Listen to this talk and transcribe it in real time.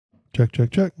Check,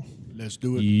 check, check. Let's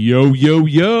do it. Yo, yo,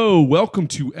 yo. Welcome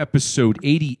to episode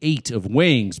 88 of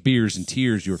Wings, Beers, and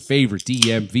Tears, your favorite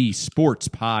DMV sports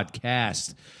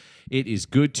podcast. It is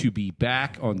good to be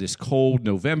back on this cold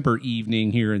November evening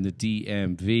here in the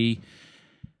DMV.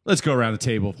 Let's go around the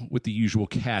table with the usual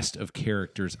cast of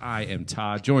characters. I am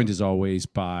Todd, joined as always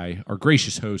by our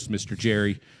gracious host, Mr.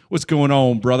 Jerry. What's going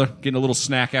on, brother? Getting a little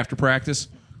snack after practice?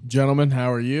 Gentlemen,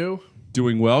 how are you?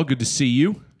 Doing well. Good to see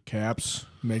you. Caps,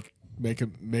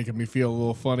 making me feel a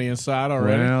little funny inside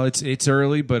already. Well, it's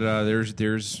early, but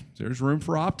there's room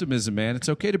for optimism, man. It's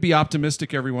okay to be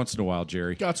optimistic every once in a while,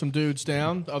 Jerry. Got some dudes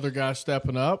down, other guys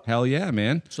stepping up. Hell yeah,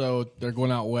 man. So they're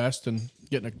going out west and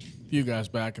getting a few guys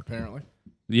back apparently.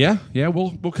 Yeah.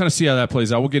 We'll kind of see how that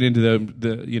plays out. We'll get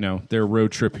into their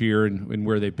road trip here and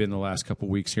where they've been the last couple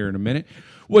weeks here in a minute.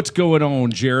 What's going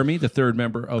on, Jeremy, the third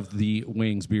member of the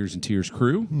Wings, Beers, and Tears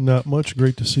crew? Not much.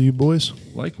 Great to see you, boys.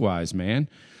 Likewise, man.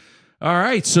 All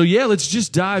right, so yeah, let's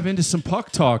just dive into some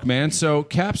puck talk, man. So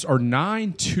Caps are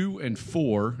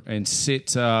 9-2-4 and sit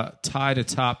tied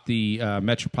atop the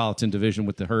Metropolitan Division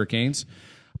with the Hurricanes.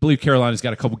 I believe Carolina's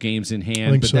got a couple games in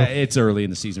hand, but it's early in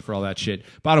the season for all that shit.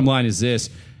 Bottom line is this: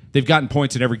 they've gotten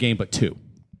points in every game but two.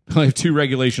 They have two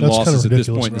regulation losses at this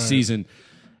point in the season.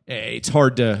 It's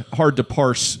hard to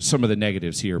parse some of the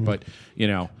negatives here, but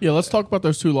Yeah, let's talk about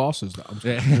those two losses.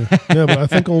 Yeah, but I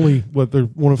think only they're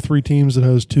one of three teams that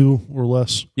has two or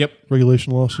less. Yep.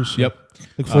 Regulation losses. So Yep. I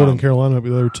think Florida and Carolina might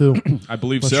be the other two. I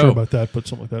believe Not so. sure about that, but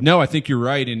something like that. No, I think you're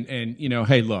right, and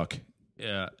hey, look,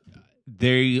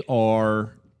 they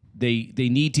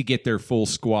need to get their full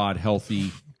squad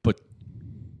healthy, but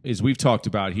as we've talked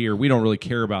about here, we don't really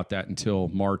care about that until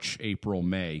March, April,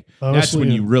 May. Honestly, that's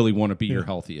when you really want to be your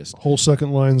healthiest. Whole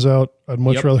second line's out. I'd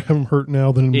much rather have them hurt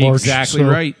now than in March. Exactly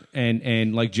right.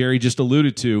 And like Jerry just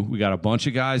alluded to, we got a bunch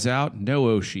of guys out. No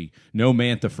Oshie, no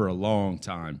Mantha for a long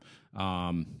time.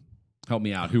 Help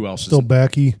me out. Who else? Still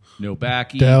Backy. No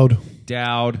Backy.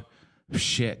 Dowd.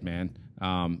 Shit, man.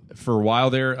 For a while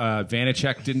there,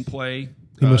 Vanacek didn't play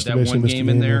that one game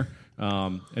in there.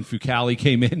 And Fucali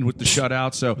came in with the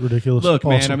shutout. So ridiculous. Look,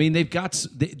 man, awesome. I mean,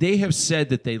 they have said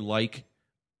that they like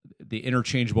the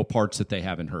interchangeable parts that they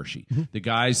have in Hershey. Mm-hmm. The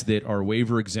guys that are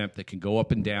waiver exempt that can go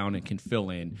up and down and can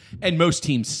fill in. And most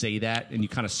teams say that, and you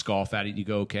kind of scoff at it and you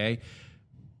go, okay.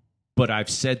 But I've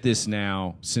said this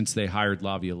now since they hired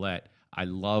Laviolette. I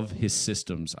love his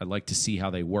systems. I like to see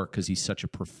how they work because he's such a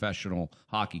professional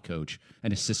hockey coach,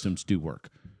 and his systems do work.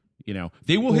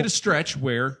 They will hit a stretch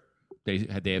where they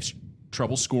have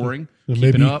trouble scoring,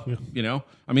 keeping up. Yeah.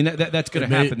 I mean that's going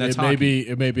to happen. That's hockey.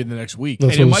 It may be in the next week.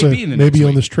 That's and it might be in the next maybe week.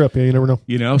 On this trip. Yeah, you never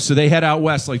know. So they head out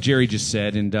west, like Jerry just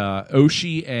said, and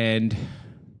Oshie and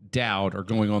Dowd are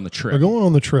going on the trip. They're going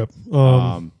on the trip.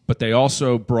 But they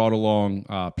also brought along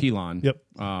Pilon.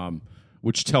 Yep.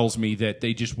 Which tells me that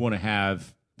they just want to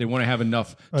have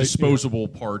enough disposable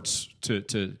parts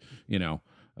to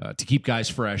keep guys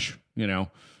fresh.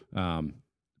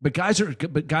 But guys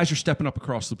are stepping up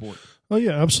across the board. Oh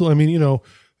yeah, absolutely. I mean,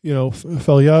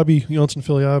 Feliabi, Janssen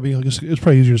Feliabi. I guess it's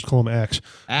probably easier to call him Axe.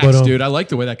 Axe, dude. I like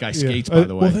the way that guy skates. By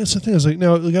the way, well, that's the thing. Is like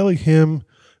now a guy like him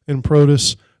and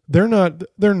Protus, they're not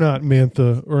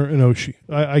Mantha or Oshie.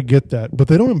 I get that, but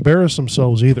they don't embarrass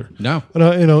themselves either. No. And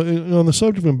on the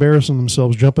subject of embarrassing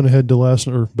themselves, jumping ahead to last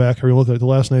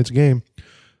night's game.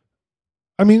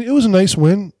 I mean, it was a nice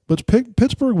win, but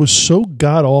Pittsburgh was so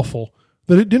god awful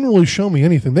that it didn't really show me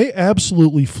anything. They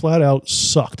absolutely flat out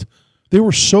sucked. They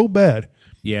were so bad.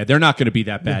 Yeah, they're not going to be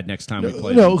that bad next time we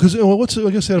play. No, because I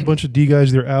guess they had a bunch of D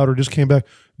guys either out or just came back.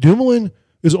 Dumoulin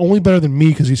is only better than me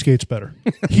because he skates better.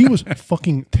 He was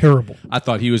fucking terrible. I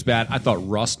thought he was bad. I thought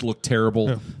Rust looked terrible.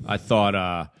 Yeah. I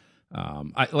thought,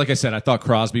 like I said, I thought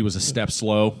Crosby was a step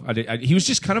slow. He was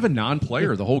just kind of a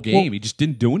non-player the whole game. Well, he just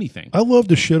didn't do anything. I love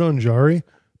to shit on Jari,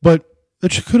 but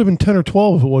it could have been 10 or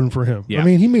 12 if it wasn't for him. Yeah. I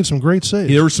mean, he made some great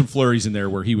saves. There were some flurries in there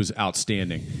where he was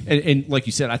outstanding. And like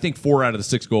you said, I think 4 out of the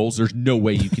 6 goals, there's no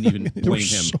way you can even blame him.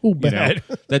 So bad.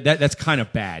 That's kind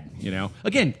of bad,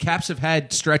 Again, Caps have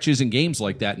had stretches and games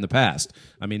like that in the past.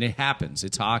 I mean, it happens.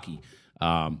 It's hockey.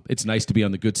 It's nice to be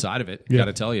on the good side of it, got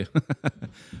to tell you.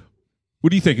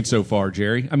 What are you thinking so far,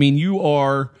 Jerry? I mean,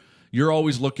 you're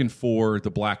always looking for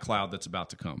the black cloud that's about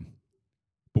to come.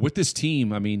 But with this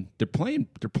team, I mean, they're playing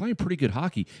pretty good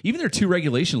hockey. Even their 2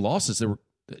 regulation losses, they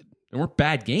weren't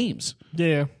bad games.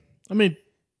 Yeah. I mean,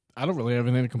 I don't really have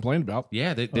anything to complain about.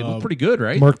 Yeah, they look pretty good,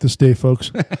 right? Mark this day,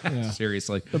 folks.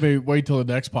 Seriously. I mean, wait till the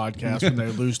next podcast when they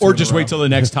lose. Or just wait till the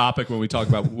next topic when we talk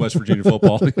about West Virginia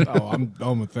football. Oh, I'm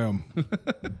done with them.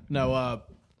 No, I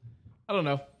don't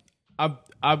know.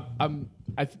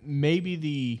 Maybe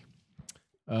the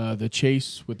the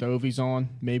chase with Ovi's on.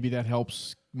 Maybe that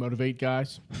helps motivate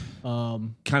guys.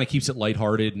 Kind of keeps it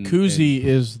lighthearted. And Kuzi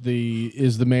is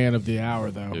the man of the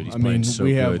hour, though. Dude, he's I mean, playing so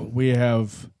good. we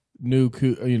have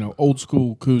old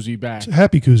school Kuzi back,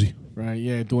 Happy Koozie. right?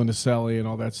 Yeah, doing the celly and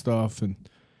all that stuff, and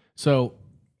so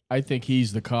I think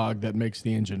he's the cog that makes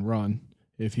the engine run.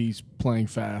 If he's playing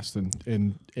fast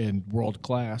and world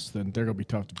class, then they're going to be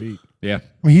tough to beat. Yeah.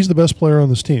 I mean, he's the best player on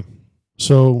this team.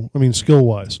 So, I mean,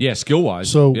 skill-wise. Yeah, skill-wise.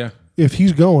 So, yeah. if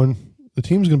he's going, the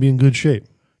team's going to be in good shape.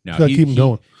 No, Got to keep him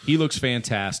going. He looks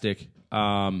fantastic.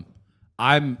 I'm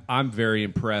very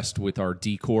impressed with our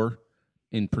decor.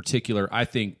 In particular, I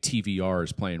think TVR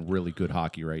is playing really good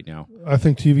hockey right now. I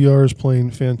think TVR is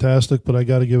playing fantastic, but I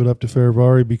got to give it up to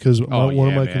Ferravari because one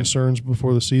of my concerns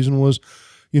before the season was,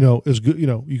 as good.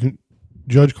 You can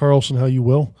judge Carlson how you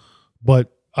will,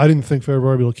 but I didn't think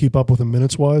Ferravari would be able to keep up with him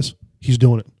minutes wise. He's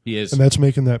doing it. He is, and that's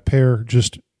making that pair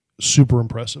just super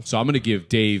impressive. So I'm going to give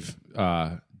Dave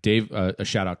a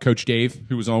shout out, Coach Dave,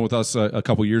 who was on with us a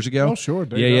couple years ago. Oh, sure,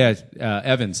 Dave.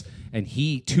 Evans. And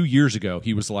 2 years ago,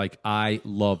 he was like, I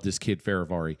love this kid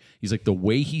Ferravari. He's like, the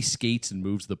way he skates and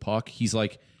moves the puck, he's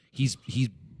like, he's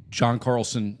John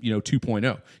Carlson,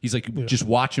 2.0. He's like, just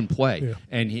watch him play. Yeah.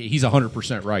 And he's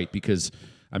 100% right because,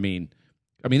 I mean,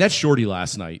 that shorty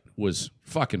last night was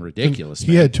fucking ridiculous.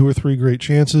 He had 2 or 3 great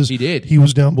chances. He did. He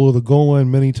was down below the goal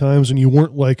line many times, and you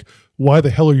weren't like, why the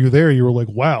hell are you there? You were like,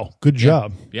 wow, good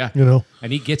job. Yeah.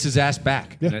 And he gets his ass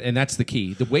back. Yeah. And that's the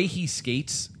key. The way he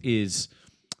skates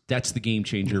that's the game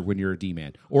changer when you're a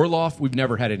D-man. Orlov, we've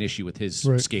never had an issue with his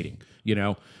skating.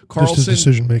 Carlson, just his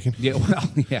decision making. Yeah, well,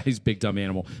 yeah, he's a big dumb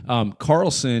animal.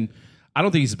 Carlson, I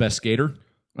don't think he's the best skater.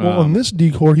 Well, on this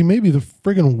decor, he may be the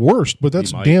friggin' worst, but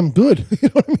that's damn good. You know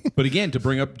what I mean? But again, to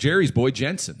bring up Jerry's boy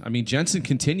Jensen, I mean, Jensen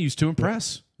continues to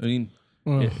impress. I mean,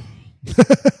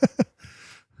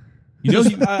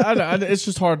 it's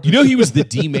just hard. He was the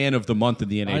D-man of the month in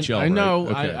the NHL. I know.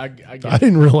 Right? Okay. I get I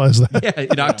didn't realize that. Yeah,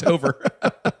 in October.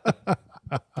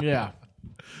 Yeah.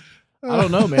 I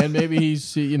don't know, man. Maybe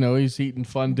he's eating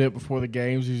fun dip before the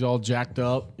games. He's all jacked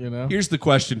up, Here's the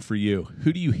question for you.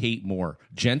 Who do you hate more,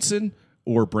 Jensen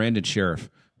or Brandon Sheriff?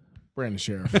 Brandon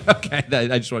Sheriff. Okay,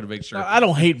 I just wanted to make sure. I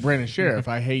don't hate Brandon Sheriff.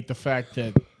 I hate the fact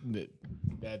that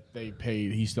they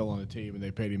paid. He's still on the team, and they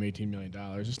paid him $18 million.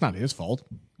 It's not his fault,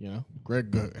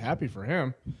 Greg, happy for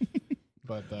him.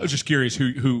 But I was just curious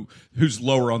who's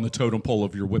lower on the totem pole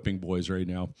of your whipping boys right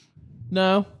now.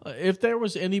 No, if there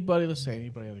was anybody, let's say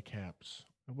anybody on the Caps,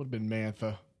 it would have been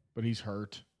Mantha, but he's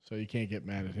hurt, so you can't get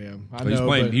mad at him. He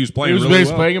was playing really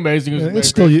well. Playing amazing. It's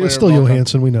still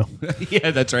Johansson. We know.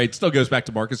 Yeah, that's right. It still goes back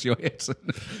to Marcus Johansson.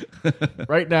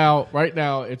 Right now,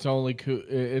 it's only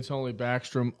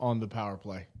Backstrom on the power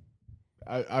play.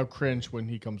 I cringe when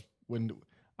he comes. When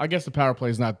I guess the power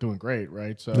play is not doing great,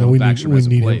 right? So No, we Backstrom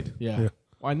hasn't need played. him. yeah.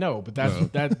 Well, I know, but that's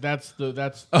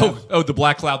The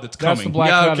black cloud that's coming. That's the black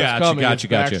cloud that's coming. Gotcha.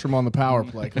 Backstrom on the power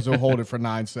play because he'll hold it for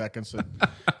 9 seconds and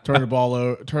turn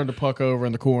the puck over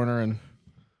in the corner, and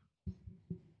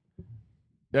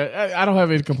I don't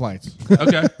have any complaints.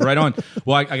 Okay, right on.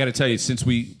 Well, I got to tell you, since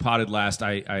we potted last,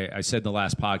 I said in the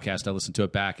last podcast, I listened to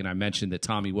it back, and I mentioned that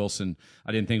Tommy Wilson,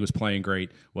 I didn't think was playing great.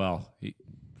 Well,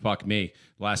 fuck me.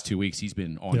 The last 2 weeks, he's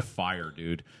been on fire,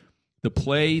 dude.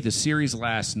 The series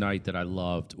last night that I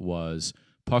loved was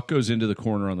puck goes into the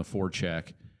corner on the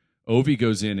forecheck. Ovi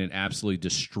goes in and absolutely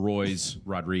destroys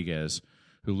Rodriguez,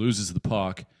 who loses the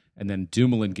puck, and then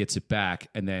Dumoulin gets it back,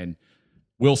 and then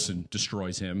Wilson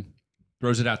destroys him,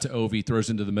 throws it out to Ovi,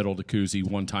 throws into the middle to Kuzi,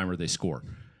 one-timer, they score.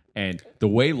 And the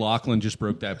way Lachlan just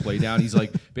broke that play down, he's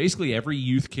like, basically every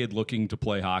youth kid looking to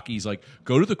play hockey, he's like,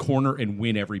 go to the corner and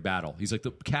win every battle. He's like,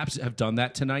 the Caps have done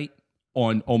that tonight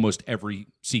on almost every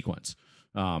sequence.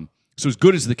 So as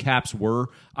good as the Caps were,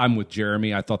 I'm with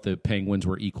Jeremy. I thought the Penguins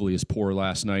were equally as poor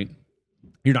last night.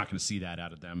 You're not going to see that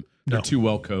out of them. They're too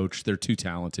well coached. They're too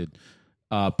talented.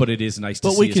 But it is nice to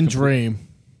see. But we can dream.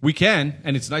 We can,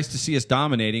 and it's nice to see us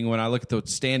dominating. When I look at the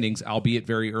standings, albeit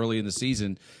very early in the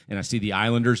season, and I see the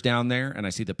Islanders down there, and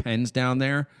I see the Pens down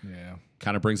there,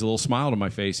 kind of brings a little smile to my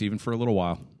face, even for a little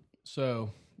while. So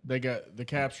they got the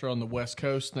Caps are on the West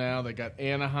Coast now. They got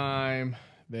Anaheim.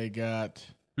 They got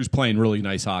who's playing really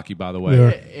nice hockey, by the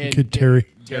way. Kid Terry.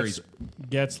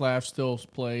 Getzlaff still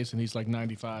plays, and he's like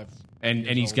 95. And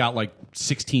he's got like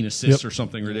 16 assists or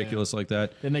something ridiculous like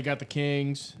that. Then they got the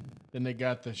Kings. Then they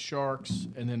got the Sharks,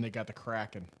 and then they got the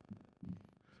Kraken.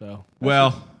 So,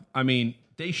 I mean,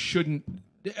 they shouldn't.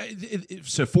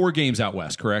 So 4 games out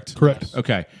west, correct? Correct.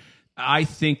 Okay. I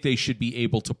think they should be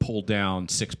able to pull down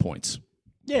 6 points.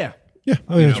 Yeah. Yeah,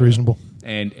 I think that's reasonable.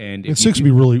 And And if 6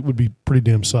 would be pretty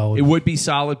damn solid. it would be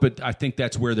solid, but I think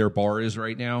that's where their bar is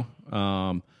right now.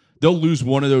 They'll lose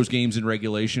one of those games in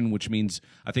regulation, which means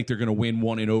I think they're going to win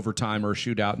one in overtime or a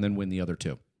shootout and then win the other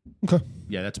two. Okay.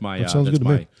 Yeah, that's my sounds that's good to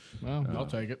my me. Well, I'll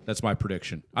take it. that's my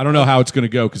prediction. I don't know how it's going to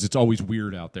go because it's always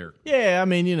weird out there. Yeah, I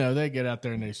mean, they get out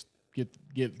there and they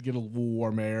get a little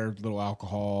warm air, a little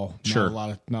alcohol. Sure.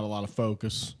 Not a lot of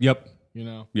focus. Yep.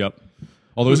 Yep.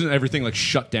 Although isn't everything like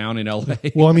shut down in LA?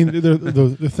 Well, I mean,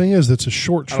 the thing is, it's a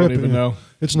short I trip. don't even know.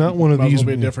 It's not one of Might as these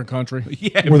well be a different country.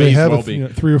 Yeah, it where may they as have well be.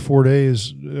 3 or 4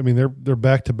 days. I mean, they're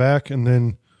back to back, and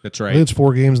then That's I right. think it's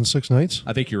 4 games in 6 nights.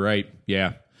 I think you're right.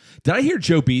 Yeah. Did I hear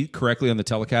Joe B correctly on the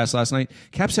telecast last night?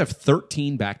 Caps have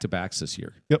 13 back-to-backs this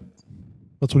year. Yep,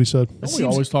 that's what he said. Don't we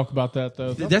always talk about that,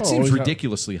 though? That seems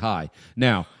ridiculously high.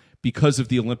 Now, because of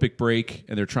the Olympic break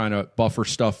and they're trying to buffer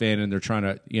stuff in and they're trying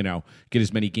to, get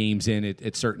as many games in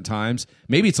at certain times,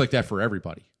 maybe it's like that for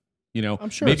everybody. I'm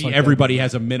sure it's maybe like that. everybody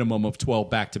has a minimum of 12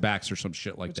 back-to-backs or some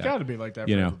shit like It's that. got to be like that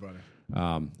You for know.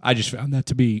 everybody. I just found that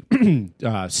to be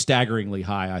staggeringly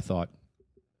high, I thought.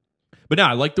 But no,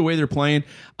 I like the way they're playing.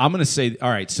 I'm going to say, all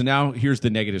right, so now here's the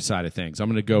negative side of things. I'm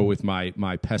going to go with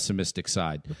my pessimistic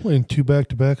side. They're playing 2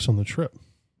 back-to-backs on the trip.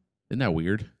 Isn't that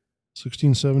weird?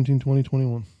 16, 17, 20,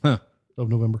 21 Huh. of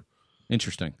November.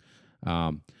 Interesting.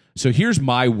 So here's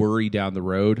my worry down the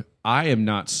road. I am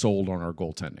not sold on our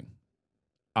goaltending.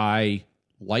 I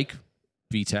like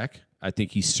Vitek. I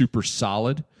think he's super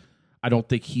solid. I don't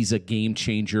think he's a game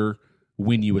changer,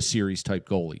 win you a series type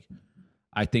goalie.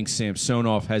 I think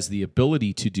Samsonov has the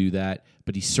ability to do that,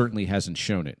 but he certainly hasn't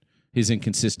shown it. His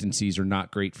inconsistencies are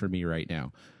not great for me right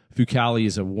now. Fucale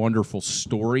is a wonderful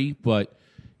story, but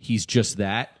he's just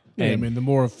that. Yeah, And I mean, the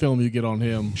more film you get on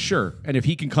him, sure. And if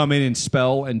he can come in and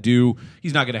spell and do,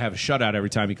 he's not going to have a shutout every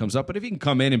time he comes up, but if he can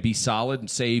come in and be solid and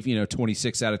save,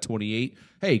 26 out of 28,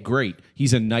 hey, great.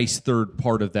 He's a nice third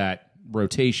part of that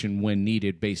rotation when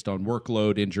needed based on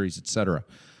workload, injuries, etc.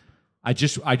 I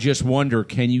just wonder,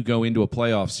 can you go into a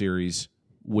playoff series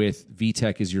with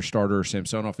Vitek as your starter or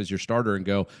Samsonov as your starter and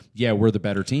go, yeah, we're the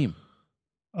better team?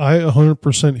 I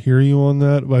 100% hear you on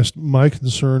that. But my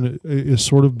concern is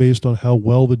sort of based on how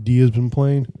well the D has been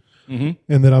playing, and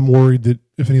that I'm worried that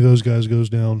if any of those guys goes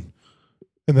down,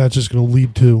 and that's just going to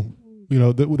lead to,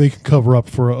 that they can cover up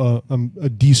for a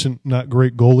decent, not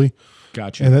great goalie.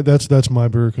 Gotcha. And that's my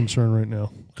bigger concern right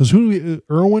now. Because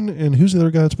Irwin and who's the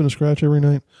other guy that's been a scratch every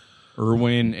night?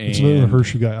 Irwin and It's another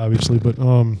Hershey guy, obviously, but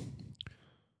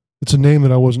it's a name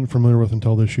that I wasn't familiar with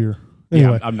until this year.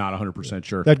 Anyway, yeah, I'm not 100%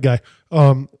 sure. that guy.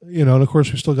 And of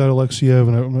course we still got Alexiev,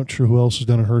 and I'm not sure who else is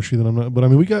down at Hershey that I'm not. But I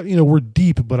mean, we got we're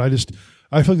deep, but I feel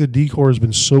like the D core has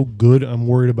been so good. I'm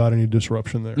worried about any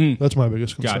disruption there. That's my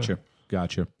biggest concern.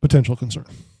 Gotcha. Potential concern.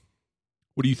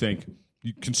 What do you think?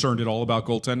 You concerned at all about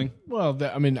goaltending? well,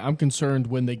 I'm concerned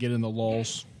when they get in the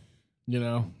lulls.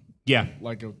 Yeah.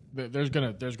 Like there's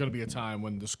gonna be a time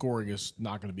when the scoring is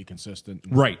not going to be consistent.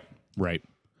 Right.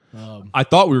 I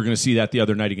thought we were going to see that the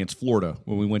other night against Florida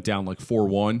when we went down like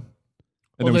 4-1, and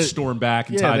then we stormed back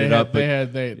and tied it up.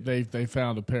 They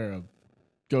found a pair of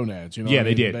gonads. Yeah,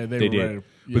 they did. They were did. ready to-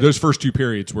 yeah. But those first two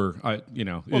periods were, Well,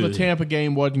 the Tampa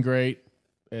game wasn't great,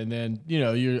 and then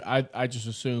I just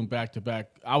assumed back to back.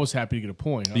 I was happy to get a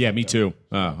point. Yeah, me too.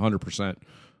 100%.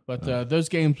 But those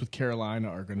games with Carolina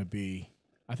are going to be.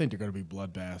 I think they're going to be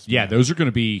bloodbaths. Yeah, those are going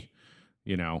to be,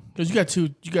 because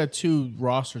you got two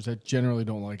rosters that generally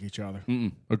don't like each other.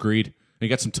 agreed. And you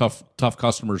got some tough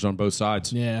customers on both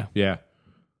sides. Yeah. Yeah.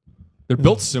 They're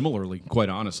built similarly, quite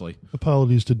honestly.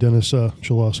 Apologies to Dennis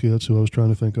Cholowski. That's who I was trying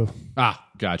to think of.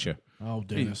 Gotcha. Oh,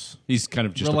 Dennis. He's kind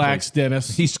of just Relax,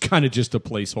 Dennis. He's kind of just a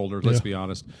placeholder. Let's be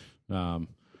honest. All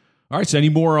right. So any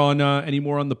more on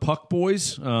the Puck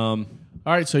boys?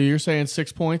 All right, so you're saying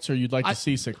 6 points, or you'd like to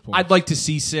see 6 points? I'd like to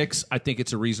see 6. I think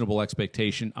it's a reasonable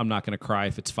expectation. I'm not going to cry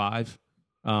if it's 5.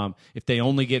 If they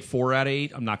only get 4 out of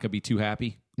 8, I'm not going to be too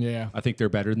happy. Yeah, I think they're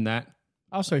better than that.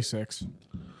 I'll say 6.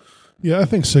 Yeah, I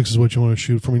think 6 is what you want to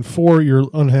shoot for. I mean, 4, you're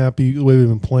unhappy the way they've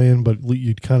been playing, but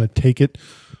you'd kind of take it.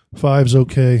 5's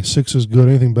okay. 6 is good.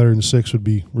 Anything better than 6 would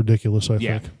be ridiculous, I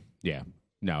think. Yeah.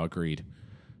 No, agreed.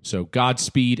 So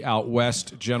Godspeed out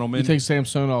west, gentlemen. You think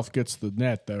Samsonov gets the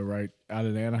net, though, right, out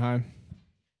in Anaheim?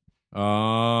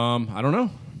 I don't know.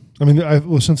 I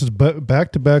mean, since it's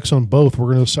back to backs on both,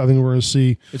 I think we're gonna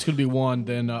see. It's going to be one,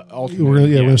 then ultimately.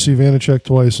 We're gonna see Vanacek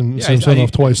twice and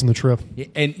Samsonov twice in the trip.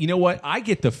 And you know what? I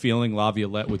get the feeling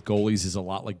Laviolette with goalies is a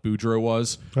lot like Boudreaux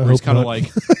was, I where he's hope kind of not.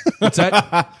 like, what's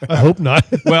that? I hope not.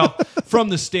 Well, from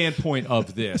the standpoint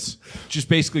of this, just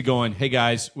basically going, hey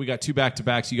guys, we got 2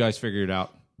 back-to-backs. You guys figure it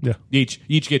out. Yeah. Each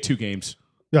get 2 games.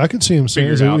 Yeah, I could see him saying,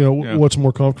 Figure it out. you know, what's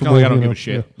more comfortable. Like, I don't you give know, a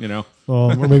shit, yeah. you know.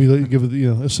 Or maybe they give the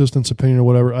assistant's opinion or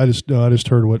whatever. I just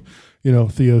heard what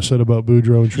Theo said about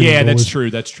Boudreaux and treating Yeah, that's goalies. true.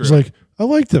 That's true. He's like, I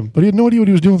liked him, but he had no idea what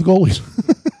he was doing with goalies.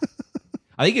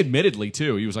 I think admittly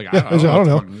too, he was like, I don't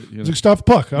know. He's like, stop the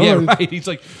puck. I don't Yeah, know. right. He's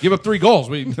like, give up 3 goals.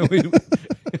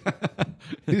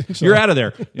 You're out of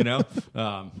there, you know?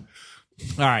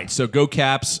 All right, so go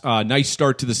Caps. Nice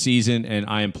start to the season, and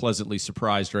I am pleasantly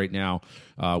surprised right now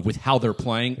with how they're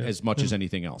playing as much as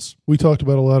anything else. We talked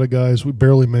about a lot of guys. We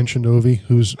barely mentioned Ovi,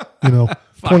 who's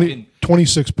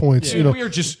 26 points. Yeah,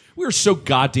 we are so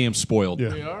goddamn spoiled.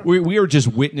 Yeah. We are just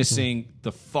witnessing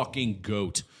the fucking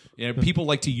GOAT. You know, people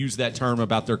like to use that term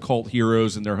about their cult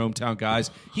heroes and their hometown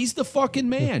guys. He's the fucking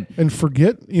man. And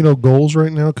forget goals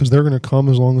right now because they're going to come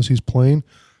as long as he's playing.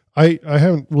 I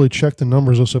haven't really checked the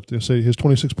numbers except to say his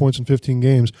 26 points in 15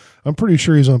 games. I'm pretty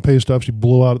sure he's on pace to actually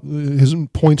blow out his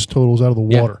points totals out of the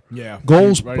water. Yeah.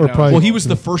 Goals Right are now. probably. Well, he was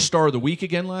the first star of the week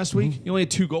again last week. He only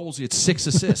had 2 goals. He had 6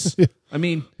 assists. I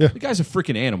mean, the guy's a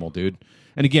freaking animal, dude.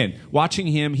 And again, watching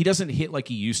him, he doesn't hit like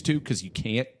he used to because you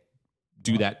can't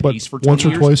do that but pace for 20 once or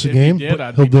years. twice a If game, he did, but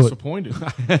I'd he'll be do it. disappointed.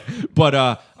 But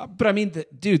I mean,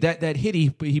 dude, that hit he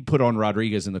put on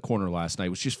Rodriguez in the corner last night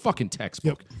was just fucking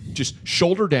textbook. Just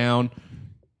shoulder down,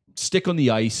 stick on the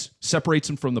ice,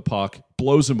 separates him from the puck,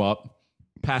 blows him up,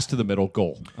 pass to the middle,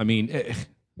 goal. I mean,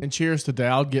 And cheers to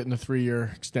Dowd getting a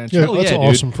 3-year extension. Yeah. hell that's yeah,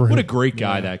 awesome dude. for him. What a great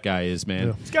guy that guy is, man.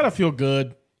 Yeah. It's got to feel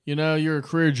good. You know, you're a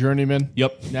career journeyman.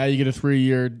 Yep. Now you get a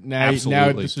 3-year. Now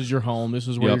Absolutely. this is your home. This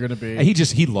is where Yep. you're going to be. And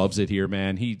he loves it here,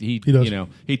 man. He does.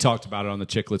 he talked about it on the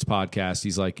Chicklets podcast.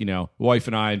 He's like, wife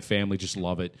and I and family just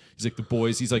love it. He's like the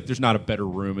boys. He's like, there's not a better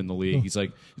room in the league. He's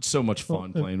like, it's so much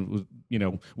fun playing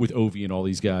with Ovi and all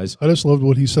these guys. I just loved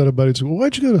what he said about it. He said, well,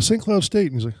 why'd you go to St. Cloud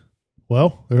State? And he's like,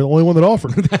 well, they're the only one that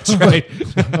offered. That's right.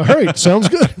 All right, sounds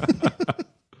good.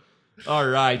 All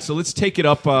right, so let's take it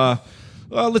up.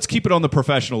 Let's keep it on the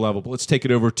professional level, but let's take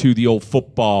it over to the old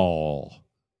football.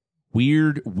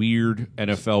 Weird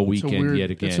NFL weekend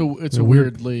yet again. It's a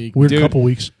weird league. Weird Dude. couple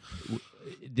weeks.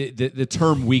 The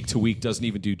term week to week doesn't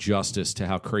even do justice to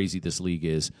how crazy this league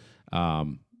is.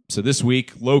 So this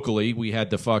week, locally, we had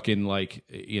the fucking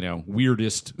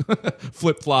weirdest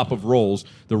flip flop of roles.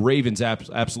 The Ravens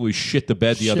absolutely shit the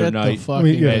bed the other Shit the night. fuck I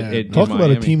mean, yeah, in talk about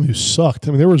a Miami. team who sucked.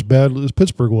 I mean, they were as bad as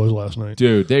Pittsburgh was last night.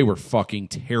 Dude, they were fucking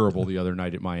terrible the other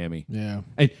night at Miami. Yeah.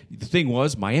 And the thing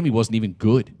was, Miami wasn't even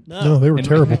good. No, they were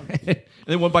terrible. And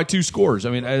they won by 2 scores.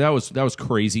 I mean, that was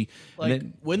crazy. Like And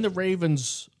then- when the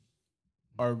Ravens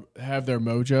have their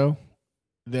mojo,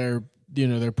 they're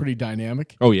pretty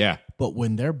dynamic. oh yeah, But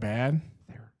when they're bad,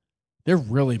 they're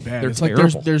really bad. They're it's like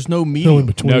terrible. there's no No in medium.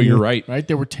 between. no, you're yeah. right. Right?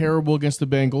 They were terrible against the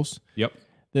Bengals. Yep,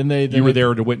 Then they you were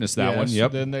there to witness that one. Yes,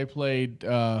 Yep. Then they played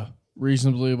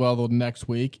reasonably well the next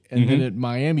week, and then at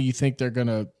Miami, you think they're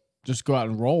gonna just go out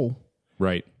and roll.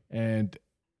 Right. And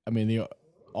I mean, the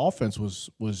offense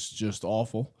was just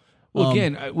awful. Well,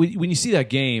 again, when you see that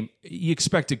game, you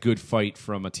expect a good fight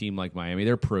from a team like Miami.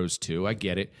 They're pros too. I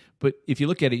get it. But if you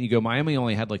look at it, you go, Miami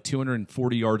only had like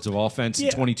 240 yards of offense and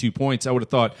 22 points. I would have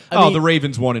thought, mean, the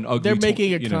Ravens won an ugly. They're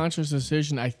making a conscious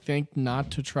decision, I think,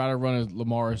 not to try to run at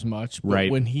Lamar as much. But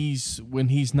Right. when he's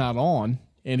not on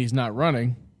and he's not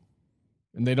running,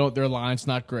 and their line's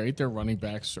not great. Their running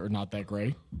backs are not that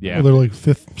great. Yeah. Well, they're like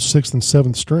 5th, 6th, and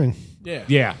 7th string. Yeah.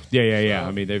 Yeah.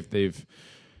 I mean, they've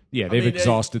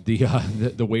exhausted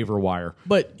the waiver wire.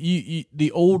 But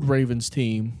the old Ravens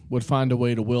team would find a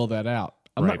way to will that out.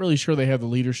 I'm Right. not really sure they have the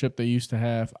leadership they used to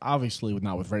have. Obviously,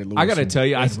 not with Ray Lewis. I got to and tell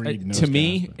you, Ed Reed and to those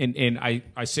me, guys, but- and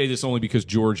I say this only because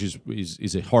George is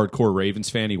a hardcore Ravens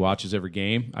fan. He watches every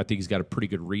game. I think he's got a pretty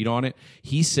good read on it.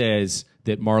 He says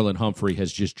that Marlon Humphrey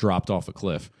has just dropped off a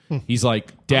cliff. He's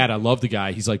like, Dad, I love the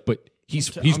guy. He's like, but he's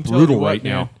I'm telling brutal you what, right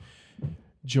man, now.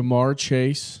 Jamar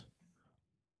Chase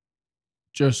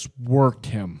just worked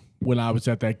him when I was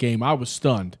at that game. I was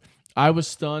stunned. I was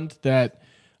stunned that,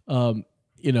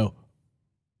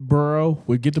 Burrow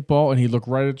would get the ball and he'd look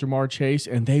right at Jamar Chase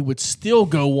and they would still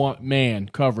go want man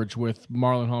coverage with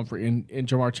Marlon Humphrey and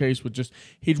Jamar Chase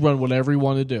he'd run whatever he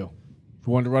wanted to do. If he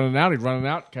wanted to run it out, he'd run it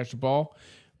out, catch the ball.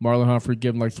 Marlon Humphrey would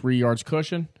give him like 3 yards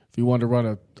cushion. If he wanted to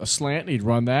run a slant, he'd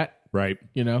run that. Right.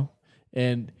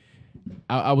 And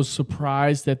I was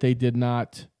surprised that they did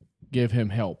not give him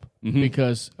help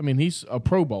because, I mean, he's a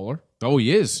Pro Bowler, Oh,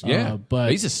 he is. Yeah. but-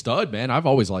 he's a stud, man. I've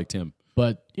always liked him.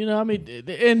 but,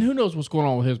 and who knows what's going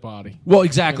on with his body. Well,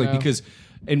 exactly, You know? because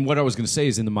and what I was going to say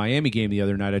is in the Miami game the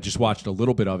other night, I just watched a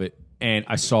little bit of it, and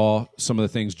I saw some of the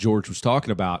things George was talking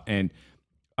about. And,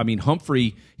 I mean,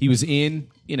 Humphrey, he was in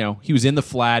the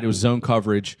flat. It was zone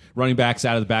coverage. Running backs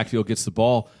out of the backfield gets the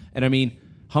ball. And, I mean,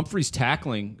 Humphrey's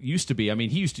tackling used to be. I mean,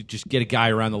 he used to just get a guy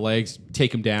around the legs,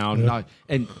 take him down,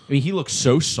 and I mean, he looked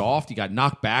so soft. He got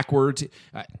knocked backwards.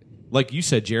 Like you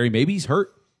said, Jerry, maybe he's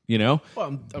hurt. You know?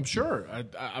 Well, I'm sure.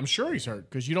 I'm sure he's hurt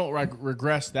because you don't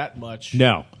regress that much.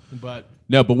 No, but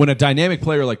when a dynamic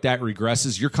player like that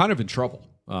regresses, you're kind of in trouble.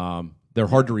 They're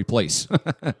hard to replace,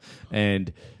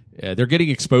 and they're getting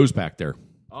exposed back there.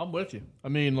 I'm with you. I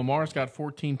mean, Lamar's got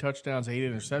 14 touchdowns,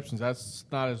 8 interceptions. That's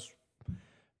not as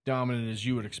dominant as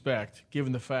you would expect,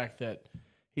 given the fact that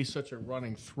he's such a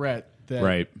running threat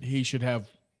that he should have,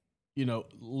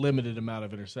 limited amount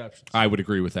of interceptions. I would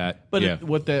agree with that. But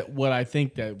what I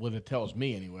think that what it tells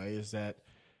me anyway is that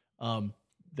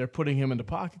they're putting him in the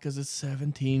pocket because it's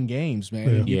 17 games, man.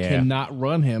 And you cannot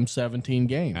run him 17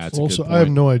 games. That's also, I have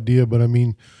no idea, but I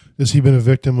mean, has he been a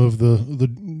victim of the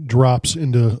drops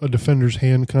into a defender's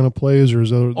hand kind of plays, or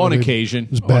is that on occasion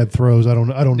his bad throws? I don't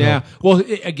know. Yeah. Well,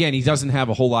 again, he doesn't have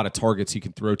a whole lot of targets he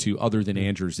can throw to other than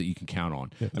Andrews that you can count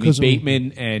on. Yeah, I mean,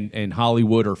 Bateman and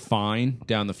Hollywood are fine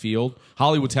down the field.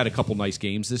 Hollywood's had a couple nice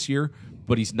games this year,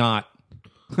 but he's not.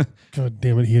 God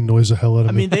damn it, he annoys the hell out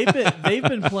of me. I mean, they've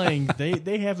been playing.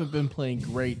 They haven't been playing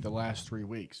great the last 3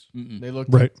 weeks. They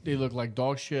look like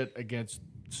dog shit against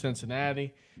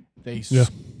Cincinnati. They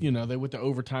went to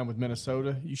overtime with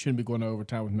Minnesota. You shouldn't be going to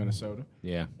overtime with Minnesota.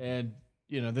 Yeah, and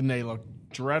then they look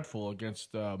dreadful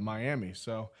against Miami.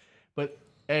 So, but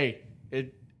hey,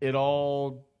 it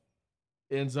all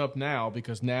ends up now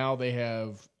because now they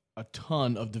have a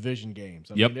ton of division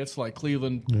games. I mean, it's like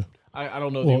Cleveland. Yeah. I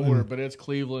don't know the order, but it's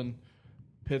Cleveland,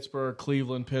 Pittsburgh,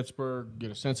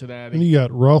 Cincinnati. And you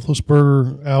got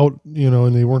Roethlisberger out,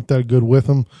 and they weren't that good with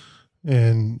him.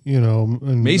 And,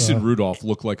 Mason Rudolph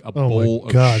looked like a bowl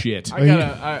of shit. I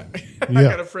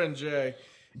got a friend, Jay,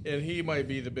 and he might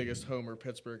be the biggest homer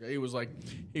Pittsburgh. He was on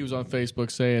Facebook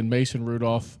saying Mason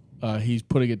Rudolph, he's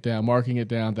marking it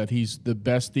down that he's the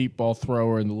best deep ball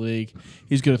thrower in the league.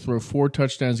 He's going to throw 4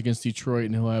 touchdowns against Detroit,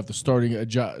 and he'll have the starting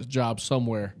job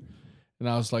somewhere. And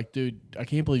I was like, dude, I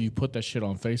can't believe you put that shit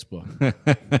on Facebook.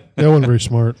 That wasn't very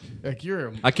smart. Like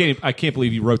I can't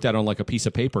believe you wrote that on like a piece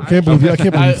of paper. I can't believe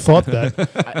you thought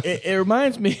that. It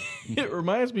reminds me. It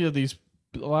reminds me of a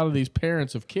lot of these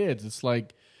parents of kids. It's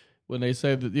like when they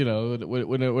say that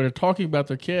when they're talking about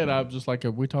their kid, I'm just like, are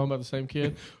we talking about the same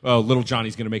kid? Oh, little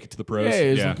Johnny's going to make it to the pros.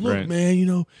 Yeah, like, look,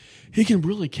 man, he can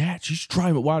really catch. You should try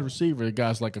him at wide receiver. The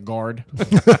guy's like a guard.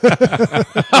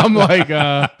 I'm like,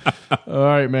 all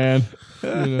right, man.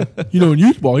 In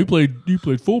youth ball, he played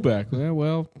fullback. Yeah,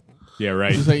 well, yeah,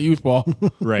 right. This ain't youth ball,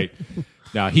 right?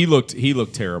 Now he looked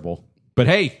terrible. But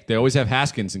hey, they always have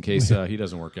Haskins in case he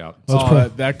doesn't work out.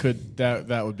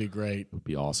 That would be great. It would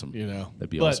be awesome. That'd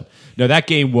be awesome. No, that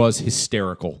game was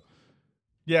hysterical.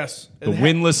 Yes, the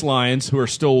winless Lions, who are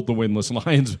still the winless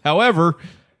Lions. However,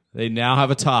 they now have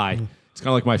a tie. It's kind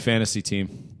of like my fantasy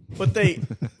team.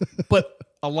 But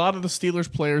a lot of the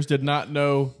Steelers players did not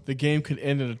know the game could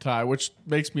end in a tie, which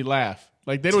makes me laugh.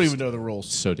 Like they don't even know the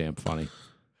rules. So damn funny.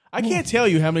 I can't tell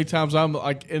you how many times I'm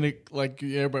like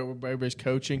everybody's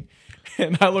coaching,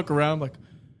 and I look around like,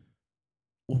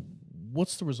 well,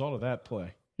 what's the result of that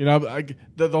play?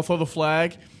 They'll throw the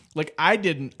flag. Like I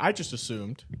just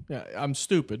assumed. Yeah, I'm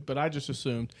stupid, but I just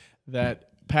assumed that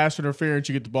pass interference.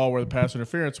 You get the ball where the pass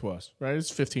interference was. Right,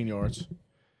 it's 15 yards,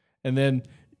 and then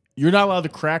you're not allowed to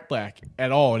crack back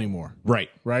at all anymore. Right.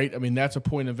 I mean, that's a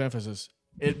point of emphasis.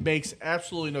 It makes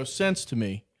absolutely no sense to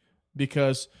me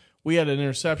because we had an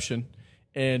interception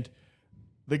and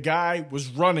the guy was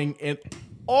running and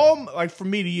from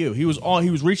me to you, he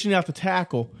was reaching out to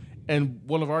tackle and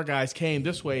one of our guys came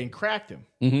this way and cracked him.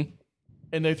 Mm-hmm.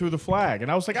 And they threw the flag. And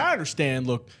I was like, I understand.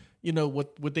 Look,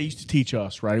 what they used to teach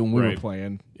us, right, when we were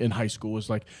playing in high school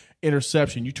was like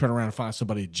interception. You turn around and find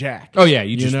somebody to jack. Oh yeah,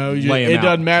 you just lay him it out.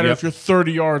 Doesn't matter if you're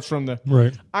 30 yards from the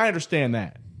right. I understand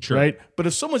that, sure. Right? But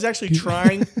if someone's actually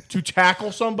trying to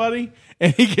tackle somebody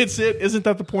and he gets it, isn't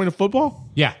that the point of football?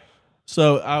 Yeah.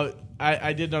 So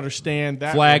I didn't understand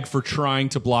that flag for trying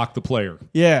to block the player.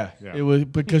 Yeah. It was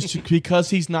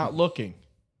because he's not looking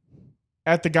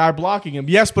at the guy blocking him.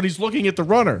 Yes, but he's looking at the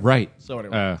runner. Right. So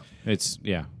anyway, it's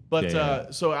yeah.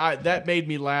 But so that made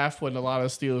me laugh when a lot of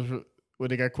Steelers, when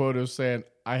they got quoted saying,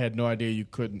 "I had no idea you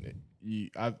couldn't."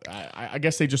 I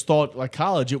guess they just thought like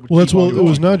college. It would. Well, it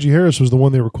was Najee Harris was the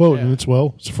one they were quoting. Yeah. It's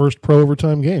the first pro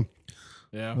overtime game.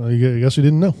 Yeah, I guess you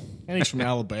didn't know. And he's from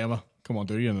Alabama. Come on,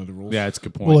 dude, you know the rules. Yeah, it's a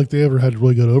good point. Well, like they ever had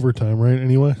really good overtime, right?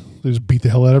 Anyway, they just beat the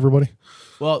hell out of everybody.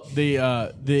 Well, the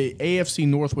AFC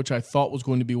North, which I thought was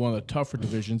going to be one of the tougher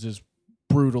divisions, is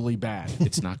brutally bad.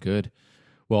 It's not good.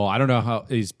 Well, I don't know how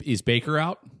is Baker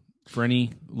out? for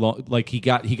any like he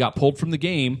got pulled from the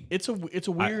game. It's a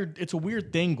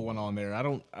weird thing going on there.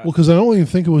 Well, because I don't even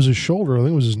think it was his shoulder. I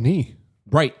think it was his knee.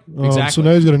 Right. Exactly. So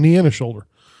now he's got a knee and a shoulder.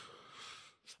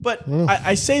 But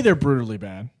I say they're brutally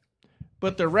bad,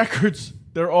 but their records,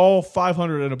 they're all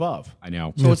 500 and above. I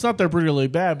know. So it's not they're brutally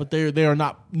bad, but they are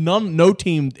not. No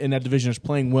team in that division is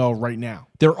playing well right now.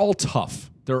 They're all tough.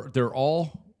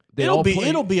 It'll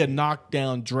be a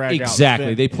knockdown, drag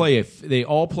exactly. out. They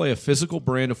all play a physical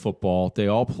brand of football. They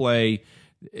all play.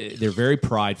 They're very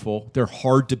prideful. They're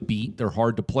hard to beat. They're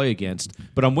hard to play against.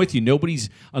 But I'm with you.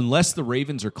 Unless the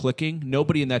Ravens are clicking,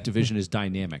 nobody in that division is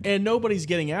dynamic. And nobody's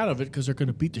getting out of it because they're going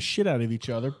to beat the shit out of each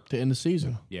other to end the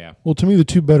season. Yeah. Well, to me, the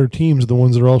two better teams are the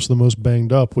ones that are also the most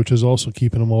banged up, which is also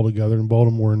keeping them all together in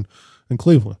Baltimore and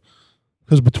Cleveland.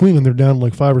 Because between them, they're down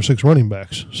like 5 or 6 running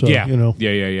backs. So, Yeah. you know.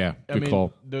 Yeah. Good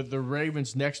call. The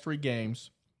Ravens' next 3 games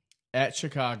at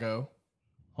Chicago,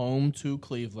 home to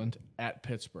Cleveland, at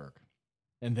Pittsburgh,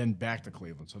 and then back to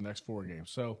Cleveland. So next 4 games.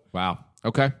 So Wow.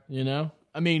 Okay.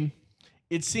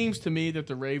 It seems to me that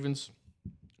the Ravens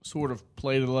sort of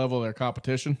play to the level of their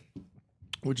competition,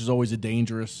 which is always a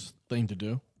dangerous thing to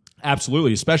do.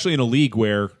 Absolutely, especially in a league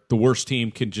where the worst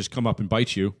team can just come up and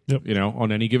bite you,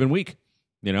 on any given week,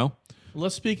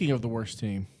 Speaking of the worst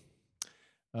team,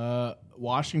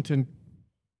 Washington,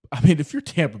 if you're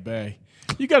Tampa Bay,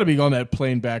 you got to be on that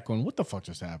plane back going, what the fuck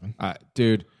just happened?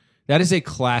 Dude, that is a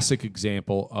classic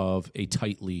example of a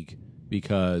tight league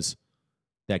because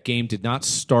that game did not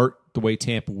start the way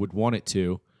Tampa would want it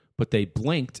to, but they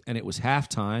blinked and it was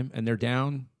halftime and they're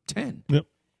down 10. Yep.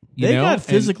 They got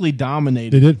physically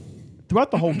dominated. They did.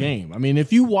 Throughout the whole game.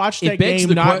 If you watched that game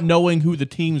not knowing who the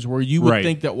teams were, you would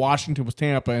think that Washington was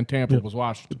Tampa and Tampa was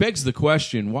Washington. It begs the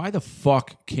question, why the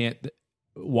fuck can't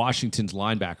Washington's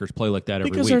linebackers play like that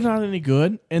every week? Because they're not any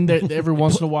good, and every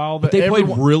once in a while... But they played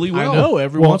really well. I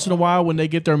know, once in a while when they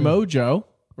get their mojo,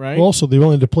 right? Well, also, they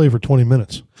only had to play for 20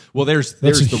 minutes. Well, there's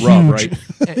the rub, right?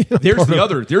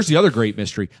 There's the other great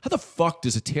mystery. How the fuck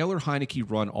does a Taylor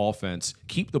Heineke run offense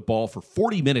keep the ball for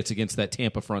 40 minutes against that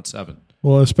Tampa front 7?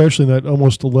 Well, especially in that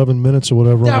almost 11 minutes or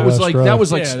whatever. That was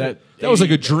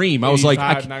like a dream. I was like,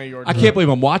 I can't believe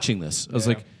I'm watching this. I was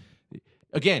like,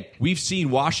 again, we've seen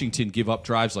Washington give up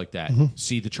drives like that. Mm-hmm.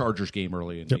 See the Chargers game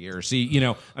early in the year. See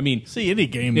any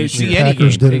game. See any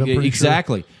game.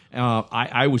 Exactly. Sure.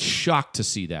 I was shocked to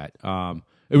see that.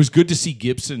 It was good to see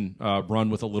Gibson run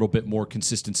with a little bit more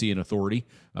consistency and authority.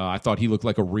 I thought he looked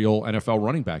like a real NFL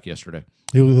running back yesterday.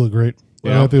 He looked great.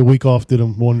 Yeah. I think the week off did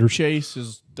him wonders. Chase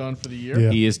is done for the year.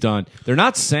 Yeah. He is done. They're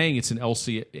not saying it's an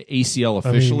ACL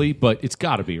officially, but it's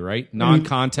got to be, right?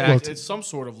 Non-contact. It's some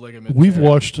sort of ligament. We've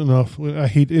watched enough. I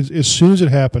hate it. As soon as it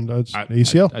happened, it's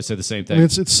ACL. I said the same thing.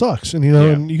 It sucks, and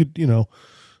and you could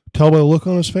tell by the look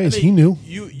on his face. He knew.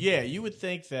 You would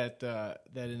think that that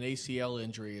an ACL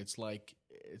injury, it's like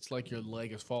your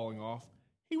leg is falling off.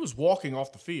 He was walking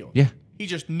off the field. Yeah, he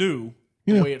just knew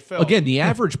the way it felt. Again, the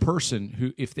average person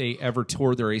who, if they ever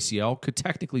tore their ACL, could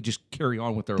technically just carry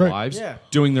on with their lives,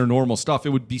 doing their normal stuff.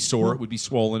 It would be sore, it would be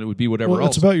swollen, it would be whatever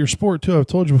else. It's about your sport too. I've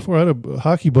told you before. I had a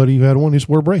hockey buddy who had one. He just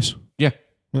wore a brace. Yeah,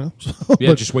 So,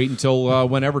 just wait until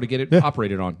whenever to get it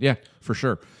operated on. Yeah, for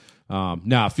sure.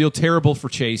 I feel terrible for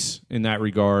Chase in that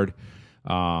regard.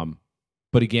 But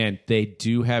again, they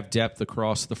do have depth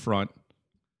across the front.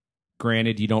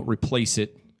 Granted, you don't replace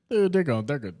it. They're good.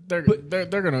 They're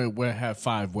going to have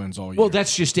 5 wins all year. Well,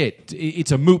 that's just it.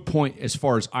 It's a moot point as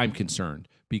far as I'm concerned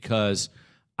because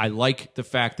I like the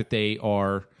fact that they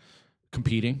are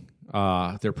competing.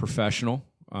 They're professional.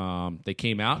 They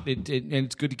came out, and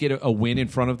it's good to get a win in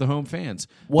front of the home fans.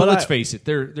 But let's face it,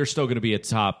 they're still going to be a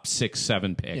top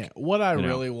 6-7 pick. Yeah, what I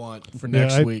really want for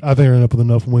next week. I think they're up with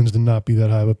enough wins to not be that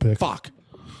high of a pick. Fuck.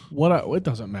 It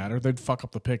doesn't matter. They'd fuck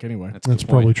up the pick anyway. That's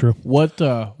probably true. What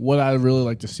I'd really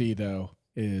like to see though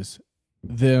is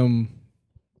them.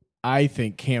 I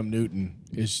think Cam Newton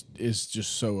is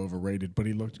just so overrated, but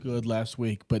he looked good last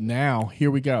week. But now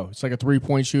here we go. It's like a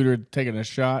 3-point shooter taking a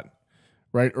shot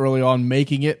right early on,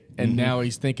 making it, and now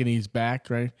he's thinking he's back.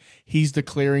 Right, he's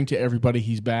declaring to everybody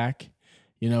he's back.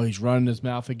 He's running his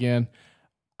mouth again.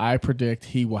 I predict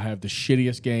he will have the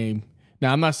shittiest game.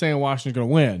 Now I'm not saying Washington's going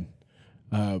to win.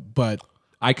 But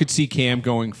I could see Cam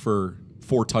going for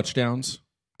 4 touchdowns,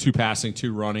 2 passing,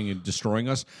 2 running, and destroying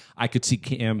us. I could see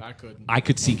Cam. I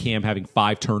could see Cam having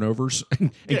 5 turnovers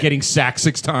and getting sacked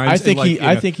 6 times.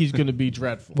 I think he's going to be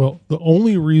dreadful. Well, the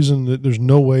only reason that there's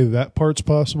no way that part's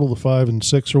possible, the 5 and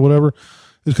 6 or whatever,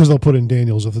 is because they'll put in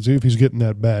Daniels if he's getting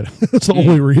that bad. That's the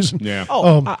only reason. Yeah.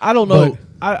 I don't know.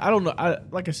 I don't know.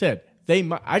 Like I said,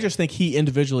 I just think he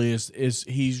individually is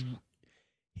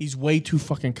He's way too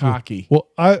fucking cocky. Well,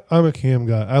 I'm a Cam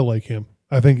guy. I like him.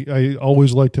 I think I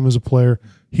always liked him as a player.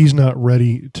 He's not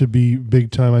ready to be big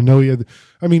time. I know he had.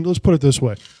 I mean, let's put it this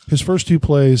way: his first 2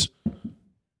 plays,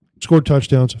 scored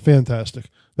touchdowns, fantastic.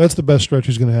 That's the best stretch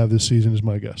he's going to have this season, is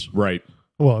my guess. Right.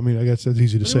 Well, I mean, I guess that's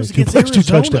easy to It say. was 2 against plays, 2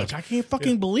 Arizona. touchdowns. I can't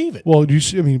fucking believe it. Well, do you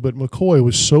see? I mean, but McCoy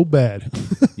was so bad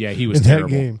Yeah, he was in terrible.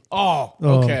 that game. Oh,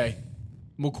 okay.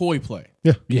 McCoy play.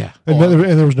 Yeah, Yeah. and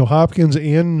there was no Hopkins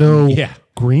and no Yeah.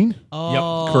 Green,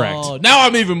 Oh, correct. Now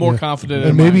I'm even more confident.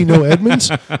 and in maybe mine. no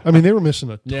Edmonds. I mean, they were missing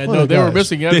a Yeah, ton no, of they were guys.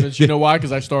 missing evidence. You know why?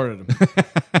 Because I started them.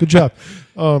 Good job.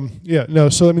 Yeah, no.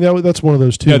 So I mean, that's one of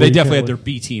those 2. No, where they you definitely can't had really- their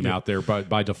B team out there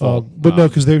by default. But no,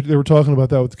 because they were talking about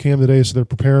that with Cam today, so they're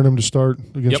preparing him to start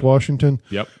against Yep. Washington.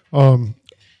 Yep.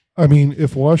 I mean,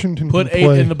 if Washington Put can 8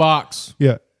 play, in the box.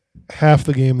 yeah, half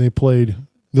the game they played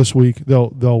this week, they'll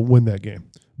win that game.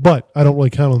 But I don't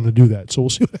really count on them to do that, so we'll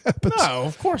see what happens. No,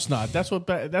 of course not. That's what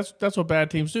that's what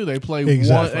bad teams do. They play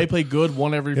Exactly. one. They play good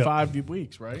one every Yep. 5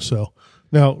 weeks, right? So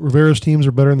now Rivera's teams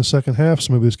are better in the second half,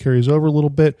 so maybe this carries over a little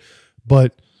bit.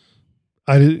 But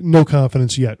no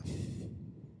confidence yet.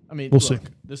 I mean, We'll look,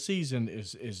 see. the season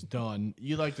is done.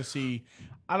 You like to see.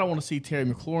 I don't want to see Terry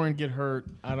McLaurin get hurt.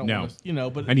 I don't No. want to,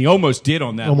 but And he almost did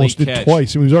on that Almost late did catch.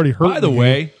 twice. He was already hurt. By in the game.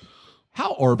 way,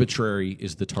 how arbitrary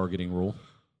is the targeting rule?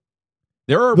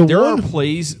 There are The there are one-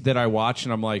 plays that I watch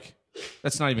and I'm like,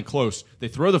 that's not even close. They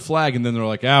throw the flag and then they're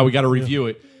like, we got to review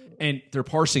it, and they're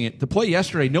parsing it. The play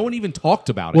yesterday, no one even talked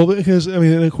about it. Well, because I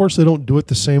mean, and of course, they don't do it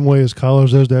the same way as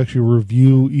college does to actually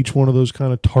review each one of those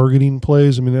kind of targeting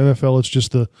plays. I mean, NFL, it's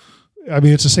just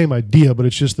it's the same idea, but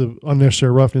it's just the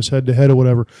unnecessary roughness head to head or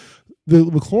whatever. The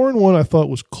McLaurin one I thought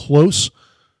was close.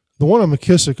 The one on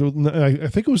McKissick, I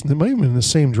think it might have been in the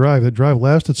same drive. That drive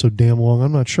lasted so damn long.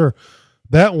 I'm not sure.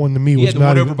 That one to me yeah, was the not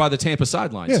one even, over by the Tampa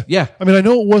sidelines. Yeah. Yeah. I mean, I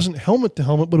know it wasn't helmet to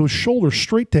helmet, but it was shoulder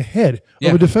straight to head Yeah.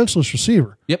 of a defenseless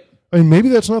receiver. Yep. I mean, maybe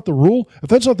that's not the rule. If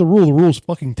that's not the rule is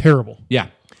fucking terrible. Yeah.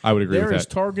 I would agree there with is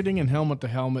that. targeting and helmet to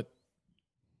helmet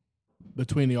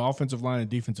between the offensive line and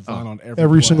defensive line on every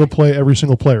Every play. single play, every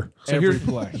single player. So every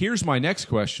play. Here's my next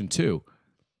question too.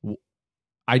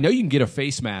 I know you can get a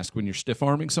face mask when you're stiff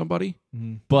arming somebody,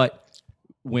 but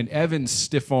when Evans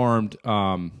stiff armed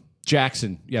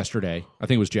Jackson yesterday, I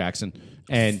think it was Jackson,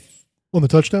 and On the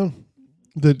touchdown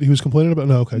that he was complaining about?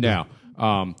 No, okay. no,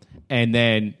 and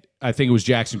then I think it was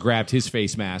Jackson grabbed his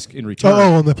face mask in return.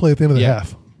 Oh, on the play at the end of the yeah,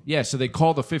 half. yeah. So they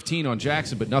called the 15 on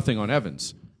Jackson, but nothing on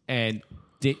Evans, and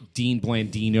Dean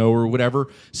Blandino or whatever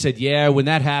said, yeah, when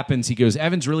that happens, he goes,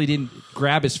 Evans really didn't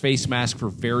grab his face mask for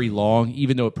very long,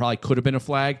 even though it probably could have been a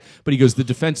flag. But he goes, the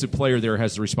defensive player there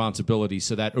has the responsibility,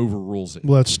 so that overrules it.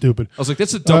 Well, that's stupid. I was like,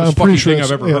 that's the dumbest fucking thing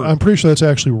I've ever heard. I'm pretty sure that's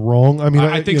actually wrong. I mean,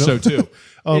 I think so too.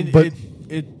 But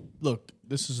Look,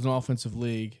 this is an offensive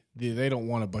league. They don't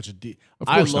want a bunch of Of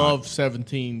I course not. love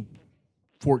 17,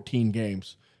 14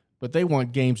 games, but they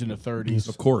want games in the 30s.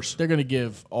 Of course. They're going to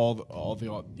give all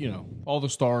the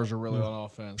stars are really on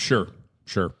offense. Sure.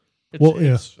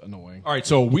 It's annoying. All right,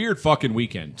 so a weird fucking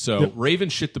weekend. So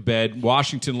Ravens shit the bed.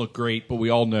 Washington looked great, but we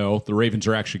all know the Ravens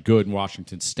are actually good and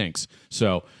Washington stinks.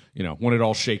 So, when it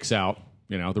all shakes out,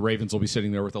 the Ravens will be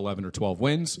sitting there with 11 or 12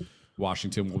 wins.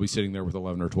 Washington will be sitting there with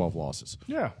 11 or 12 losses.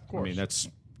 Yeah, of course. I mean, that's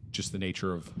just the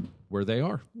nature of where they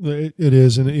are. it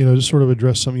is, and just sort of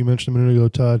address something you mentioned a minute ago,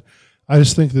 Todd. I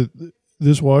just think that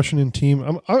this Washington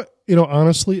team,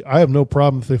 honestly, I have no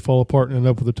problem if they fall apart and end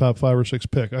up with a top 5 or 6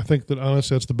 pick. I think that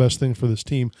honestly that's the best thing for this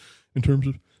team in terms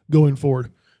of going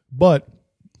forward. But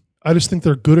I just think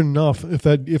they're good enough if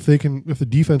the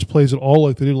defense plays at all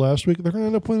like they did last week, they're going to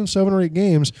end up winning 7 or 8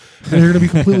 games, and they're going to be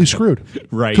completely screwed.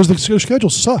 Right. Because their schedule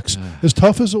sucks. As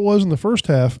tough as it was in the first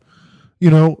half,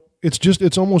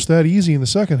 it's almost that easy in the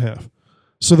second half.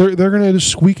 So they're going to just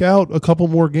squeak out a couple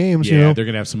more games. Yeah, they're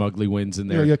going to have some ugly wins in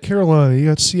there. You got Carolina, you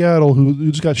got Seattle,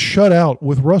 who just got shut out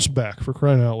with Russ back, for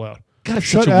crying out loud. God, it's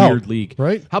shut such a out, weird league.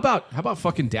 right? How about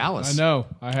fucking Dallas? I know.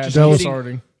 I had Dallas-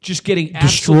 starting. Just getting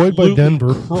Destroyed by absolutely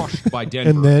Denver. crushed by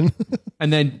Denver, And then,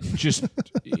 and then just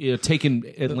taking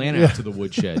Atlanta out to the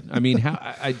woodshed. I mean,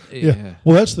 how? yeah.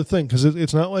 Well, that's the thing, because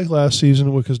it's not like last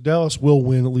season, because Dallas will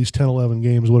win at least 10, 11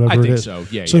 games, whatever I it think is. so.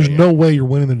 Yeah, So yeah, there's no way you're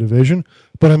winning the division.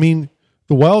 But, I mean,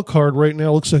 the wild card right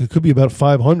now looks like it could be about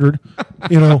 500,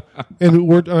 and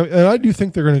and I do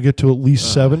think they're going to get to at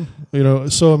least 7,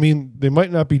 So, I mean, they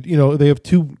might not be, they have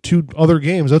two other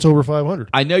games. That's over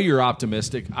 500. I know you're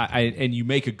optimistic, and you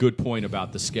make a good point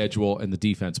about the schedule and the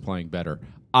defense playing better.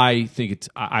 I think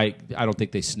I don't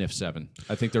think they sniff 7.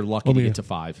 I think they're lucky to get to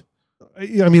 5.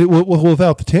 I mean,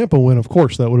 without the Tampa win, of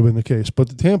course, that would have been the case. But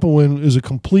the Tampa win is a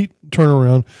complete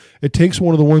turnaround. It takes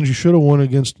one of the ones you should have won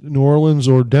against New Orleans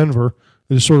or Denver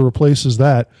It just sort of replaces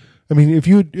that. I mean, if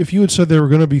you had said they were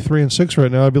going to be 3-6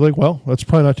 right now, I'd be like, well, that's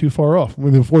probably not too far off. I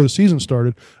mean, before the season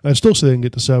started, I'd still say they can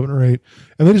get to 7 or 8,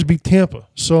 and they just beat Tampa.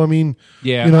 So I mean,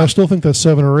 I still think that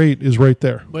 7 or 8 is right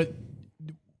there. But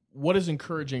what is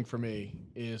encouraging for me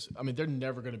is, I mean, they're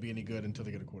never going to be any good until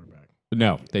they get a quarterback.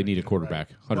 No, they need a quarterback,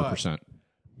 100%.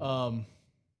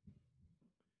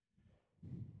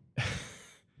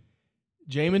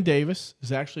 Jamin Davis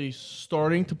is actually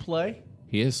starting to play.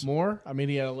 He is. More. I mean,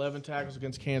 he had 11 tackles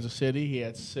against Kansas City. He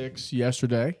had 6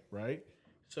 yesterday, right?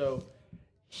 So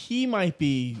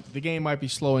the game might be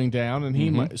slowing down,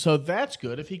 and so that's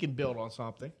good if he can build on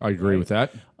something. I agree with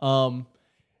that.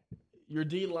 Your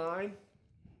D line,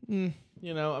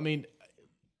 I mean,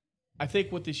 I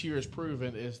think what this year has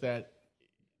proven is that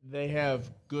they have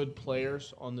good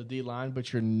players on the D line,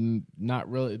 but you're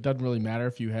not really. It doesn't really matter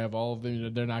if you have all of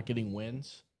them. They're not getting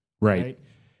wins, right?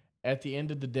 At the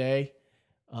end of the day,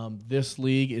 this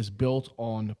league is built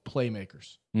on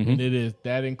playmakers, Mm-hmm. and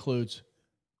that includes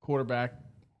quarterback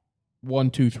 1,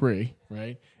 2, 3,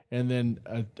 right? And then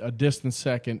a distant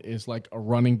second is like a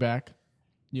running back,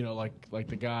 like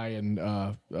the guy in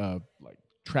like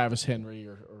Travis Henry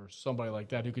or somebody like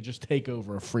that who could just take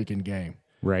over a freaking game,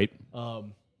 right?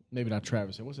 Maybe not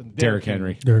Travis. It wasn't Derrick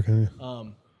Henry. Derrick Henry.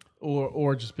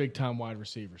 Or just big time wide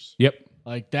receivers. Yep.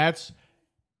 Like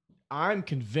I'm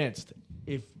convinced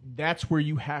if that's where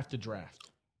you have to draft.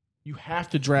 You have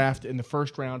to draft in the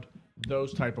first round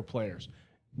those type of players.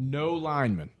 No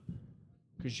linemen,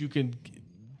 because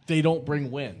they don't bring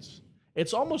wins.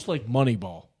 It's almost like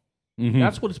Moneyball. Mm-hmm.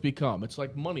 That's what it's become. It's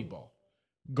like Moneyball.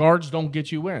 Guards don't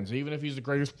get you wins, even if he's the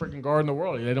greatest freaking guard in the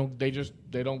world. They don't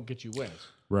get you wins,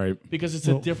 right? Because it's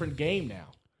a different game now.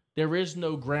 There is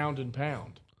no ground and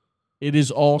pound. It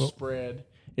is all spread.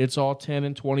 It's all 10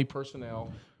 and 20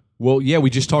 personnel. Well, yeah, we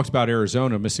just talked about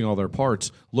Arizona missing all their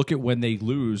parts. Look at when they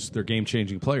lose their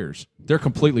game-changing players. They're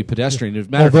completely pedestrian. As a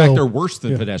matter of fact, they're worse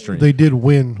than pedestrian. They did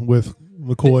win with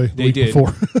McCoy the week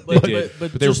before. But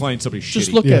they were playing somebody shitty.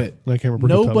 Just look at it. I can't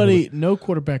remember. No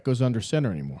quarterback goes under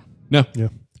center anymore. No. Yeah.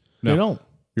 They don't.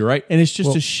 You're right. And it's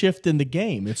just a shift in the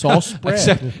game. It's all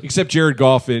spread. Except Jared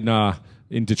Goff in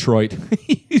Detroit.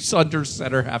 He's under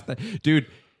center half the dude.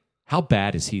 How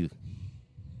bad is he?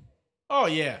 Oh,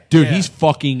 yeah. Dude, yeah. he's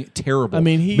fucking terrible. I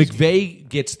mean, McVay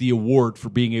gets the award for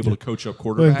being able to coach up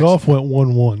quarterbacks. And Goff went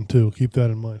 1-1, too. Keep that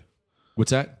in mind.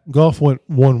 What's that? Goff went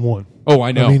 1-1. Oh,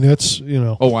 I know. I mean, that's,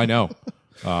 Oh, I know.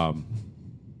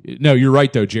 No, you're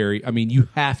right, though, Jerry. I mean, you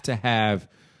have to have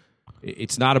 –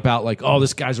 it's not about like, oh,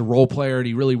 this guy's a role player and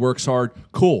he really works hard.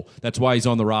 Cool. That's why he's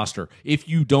on the roster. If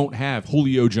you don't have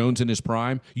Julio Jones in his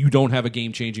prime, you don't have a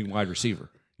game-changing wide receiver.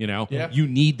 Yeah. You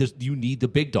need the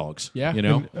big dogs. Yeah.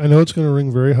 And I know it's going to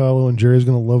ring very hollow, and Jerry's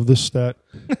going to love this stat.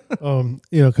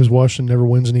 Because Washington never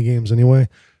wins any games anyway.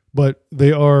 But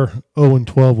they are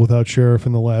 0-12 without Sheriff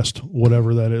in the last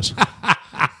whatever that is.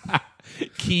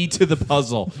 Key to the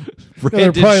puzzle.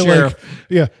 They're Brandon probably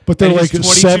Sheriff. but they're like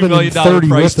 $22 million 7-30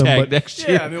 price with them. tag But next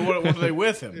year. Yeah, I mean, what are they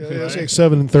with him? it's like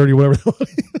 7-30,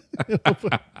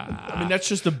 whatever. I mean, that's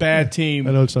just a bad team.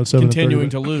 I know it's not 7-30, continuing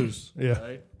but- to lose. Yeah,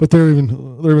 right? but they're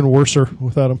even worser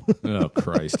without him. Oh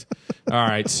Christ! All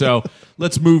right, so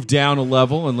let's move down a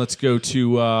level and let's go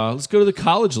to the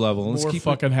college level. And let's More keep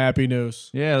fucking happy news.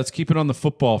 let's keep it on the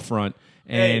football front.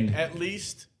 And Hey, at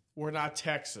least we're not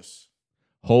Texas.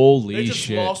 holy They just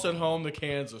shit! lost at home to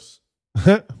Kansas.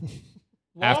 After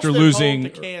Lost at losing-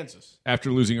 home to Kansas.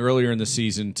 After losing earlier in the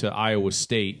season to Iowa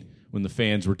State when the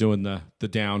fans were doing the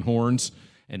down horns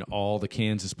and all the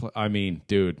Kansas I mean,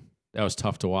 dude, that was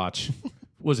tough to watch.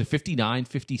 Was it 59,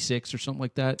 56 or something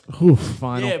like that? Oof.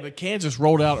 Final. Yeah, but Kansas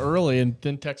rolled out early, and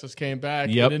then Texas came back.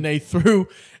 Yep. And then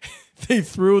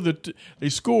they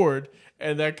scored,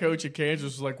 and that coach at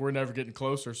Kansas was like, "We're never getting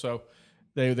closer." So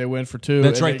they went for 2.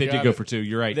 That's and right. They did got go it. for 2.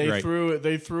 You're right. They you're right.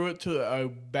 threw it to a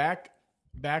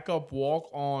backup walk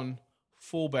on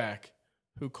fullback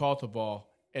who caught the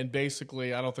ball, and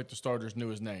basically, I don't think the starters knew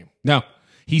his name. No,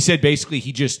 he said basically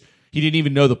he didn't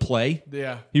even know the play.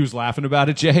 Yeah. He was laughing about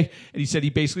it, Jay, and he said he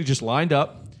basically just lined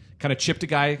up, kind of chipped a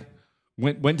guy,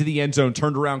 went to the end zone,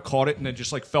 turned around, caught it, and then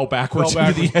just like fell backwards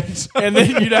into the end zone. And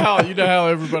then you know how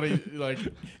everybody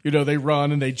they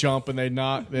run and they jump and they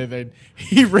knock.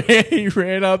 He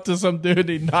ran up to some dude and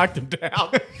he knocked him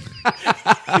down.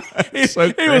 He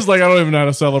was like, I don't even know how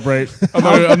to celebrate.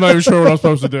 I'm not even sure what I'm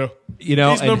supposed to do. You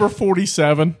know, He's number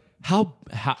 47. how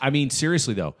I mean,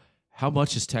 seriously though, how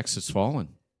much has Texas fallen?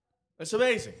 That's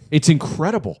amazing. It's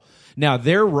incredible. Now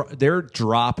their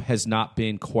drop has not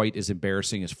been quite as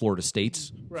embarrassing as Florida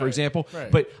State's, for Right, example. right.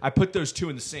 But I put those two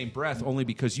in the same breath only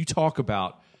because you talk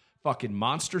about fucking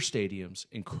monster stadiums,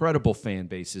 incredible fan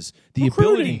bases, the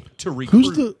Recruiting. ability to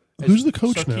recruit. Who's the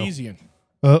coach now? Sarkisian.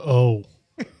 Oh.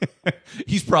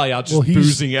 He's probably out just Well, he's-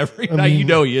 boozing every night. mean- You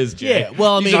know he is, Jay. Yeah,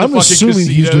 well, I He's mean- in the I'm fucking assuming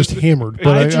he's casinos. just hammered,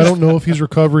 but I just- don't know if he's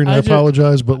recovering. I I just-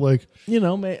 apologize, but like, You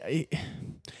know,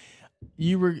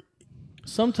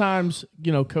 sometimes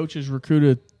coaches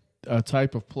recruit a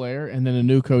type of player, and then a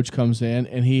new coach comes in,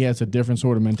 and he has a different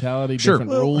sort of mentality, Sure.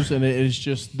 different rules, and it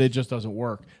just doesn't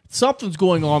work. Something's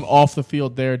going on off the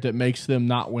field there that makes them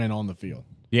not win on the field.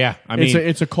 Yeah, I mean,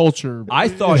 It's a culture. I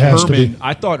thought It has to Herman. be.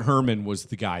 I thought Herman was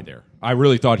the guy there. I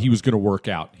really thought he was going to work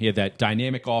out. He had that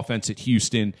dynamic offense at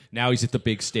Houston. Now he's at the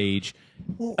big stage.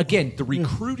 Again, the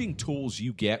recruiting tools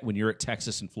you get when you're at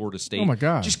Texas and Florida State, Oh, my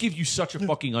God. just give you such a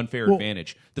fucking unfair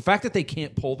advantage. The fact that they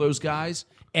can't pull those guys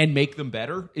and make them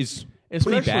better is pretty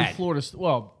Especially bad. Florida.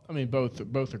 Well, I mean, both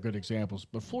are good examples,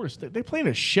 but Florida State, they play in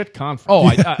a shit conference. Oh,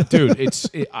 dude,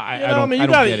 I You know, don't, you I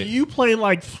don't get it. You play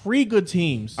like 3 good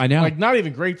teams. I know. like not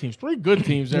even great teams, 3 good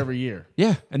teams every year.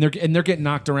 Yeah, and they're getting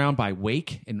knocked around by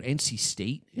Wake and NC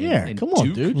State. And, Yeah, and come on,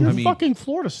 Duke. dude. You're I mean, fucking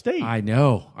Florida State. I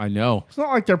know. It's not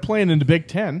like they're playing in the Big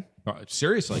Ten.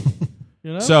 Seriously.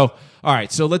 You know. So, all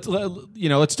right. So let's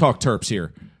talk Terps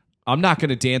here. I'm not going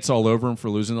to dance all over them for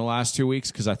losing the last 2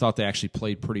 weeks because I thought they actually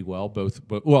played pretty well.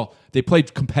 They played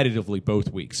competitively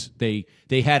both weeks. They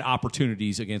had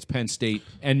opportunities against Penn State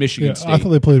and Michigan yeah, State. I thought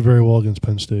they played very well against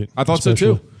Penn State. I thought so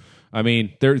especially. too. I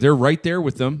mean, they're right there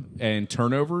with them, and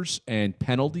turnovers and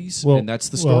penalties, and that's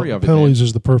the story of it. Penalties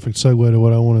is the perfect segue to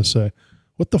what I want to say.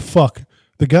 What the fuck?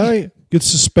 The guy gets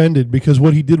suspended because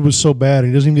what he did was so bad, and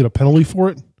he doesn't even get a penalty for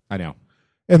it. I know.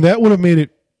 And that would have made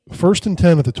it 1st and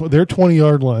 10 at their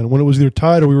 20-yard line when it was either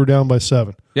tied or we were down by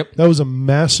 7. Yep. That was a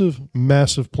massive,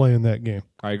 massive play in that game.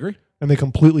 I agree. And they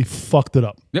completely fucked it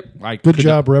up. Yep. Good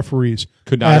job, referees.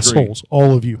 could not agree. Assholes,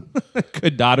 all of you.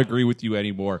 Could not agree with you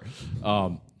anymore.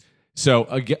 So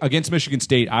against Michigan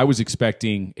State, I was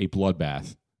expecting a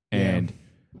bloodbath. And,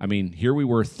 I mean, here we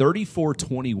were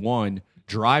 34-21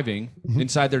 driving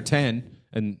inside their 10.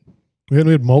 And, We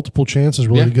had multiple chances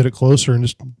really Yeah. to get it closer, and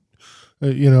just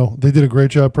they did a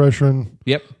great job pressuring.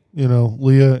 yep.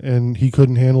 Leah, and he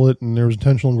couldn't handle it, and there was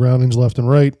intentional groundings left and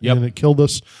right, Yep. and it killed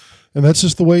us. And that's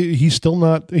just the way he's still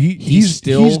not. He's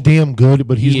still- he's damn good,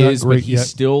 but he's He not is, great but he yet.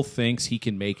 still thinks he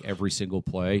can make every single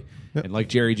play. And like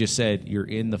Jerry just said, you're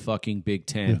in the fucking Big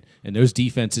Ten, and those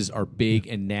defenses are big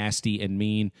and nasty and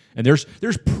mean. And there's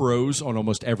pros on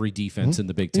almost every defense in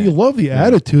the Big And Ten. you love the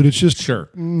attitude. It's just Sure.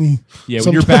 mm, Yeah,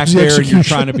 when you're back sometimes the there and you're execution-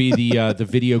 trying to be the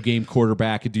video game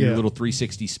quarterback and do your Yeah. little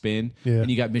 360 spin, Yeah.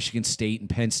 and you got Michigan State and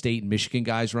Penn State and Michigan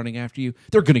guys running after you,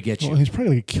 they're going to get you. Well, he's probably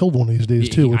going to get killed one of these days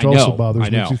too, which I also know, bothers I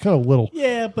me. know. 'Cause He's kind of little.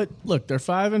 Yeah, but look, they're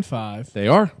 5-5. They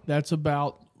are. That's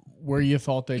about where you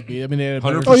thought they'd be. I mean, they had a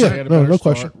better, 100%. Oh, yeah. they had a No, better no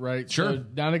start, question. right? Sure. So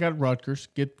now they got Rutgers.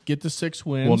 Get the 6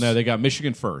 wins. Well, no, they got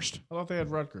Michigan first. I thought they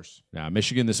had Rutgers. Now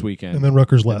Michigan this weekend, And then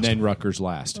Rutgers last. and then Rutgers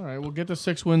last. All right, we'll get the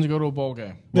 6 wins and go to a bowl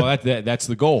game. Well, that's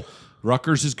the goal.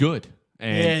 Rutgers is good,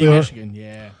 and They are. Michigan.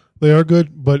 Yeah. They are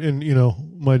good, but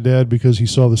my dad, because he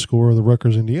saw the score of the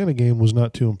Rutgers Indiana game, was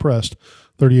not too impressed.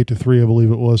 38-3, I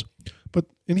believe it was. But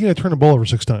Indiana turned the ball over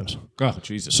 6 times. oh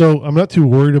Jesus, So I'm not too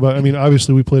worried about. I mean,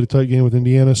 obviously we played a tight game with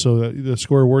Indiana, so the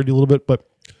score worried you a little bit. But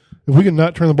if we can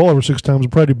not turn the ball over 6 times, we'll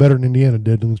probably do better than Indiana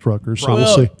did against Rutgers. So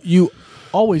we'll see. You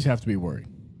always have to be worried.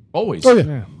 always. Oh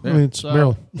yeah, I mean it's So-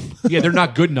 Maryland. Yeah, they're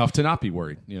not good enough to not be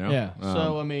worried. Yeah.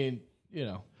 So I mean,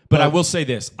 But I will say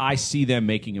this: I see them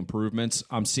making improvements.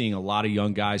 I'm seeing a lot of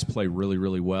young guys play really,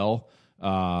 really well.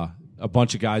 A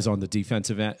bunch of guys on the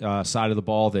defensive side of the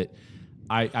ball that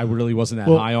I really wasn't that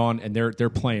high on, and they're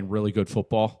playing really good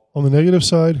football. On the negative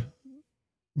side,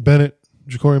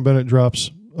 Jacorian Bennett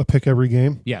drops a pick every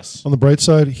game. Yes. On the bright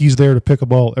side, he's there to pick a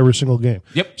ball every single game.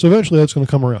 Yep. So eventually that's going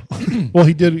to come around. Well,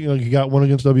 he did. He got one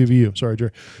against WVU. Sorry,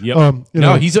 Jerry. Yep.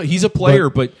 No, he's a player,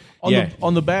 but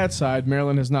on the bad side,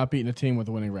 Maryland has not beaten a team with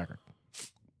a winning record.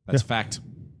 that's a fact.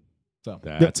 So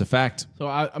That's a fact. So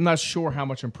I'm not sure how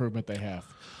much improvement they have.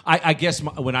 I guess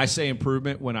when I say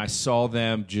improvement, when I saw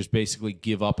them just basically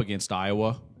give up against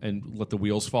Iowa and let the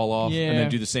wheels fall off, and Yeah. then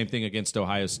do the same thing against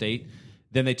Ohio State,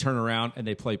 then they turn around and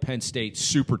they play Penn State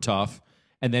super tough,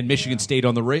 and then Michigan State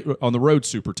on the road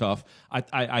super tough.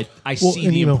 I see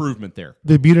and, the improvement there.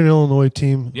 They beat an Illinois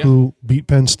team who beat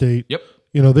Penn State. Yep.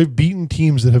 They've beaten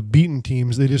teams that have beaten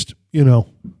teams. They just,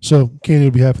 so Kenny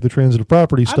would be happy with the transitive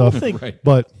property stuff. think-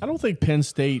 but I don't think Penn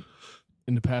State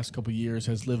in the past couple of years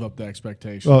has lived up to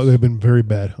expectations. they've been very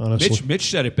bad, honestly. Mitch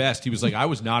said it best. He was like, I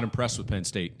was not impressed with Penn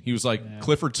State. He was like,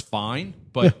 Clifford's fine,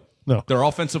 but no. their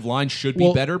offensive line should be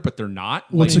Well, better, but they're not.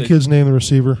 What's Like, the kid's name, the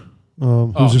receiver?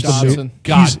 who's just Dodson. amazing.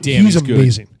 God damn, he's good.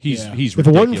 amazing. He's Yeah. he's If it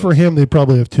wasn't ridiculous. for him, they'd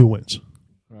probably have 2 wins.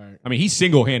 Right. I mean, he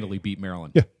single-handedly beat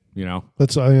Maryland. Yeah. You know? I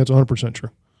think that's 100% true.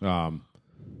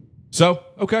 So,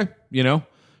 okay,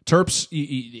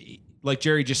 Terps, like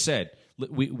Jerry just said,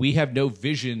 we have no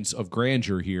visions of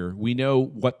grandeur here. We know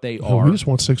what they are. We just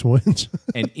want 6 wins.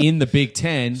 And in the Big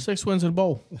Ten, 6 wins in a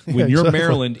bowl. when Yeah, you're exactly.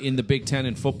 Maryland in the Big Ten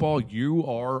in football, you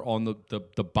are on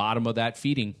the bottom of that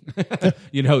feeding,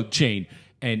 chain.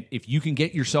 And if you can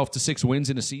get yourself to 6 wins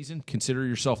in a season, consider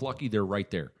yourself lucky. They're right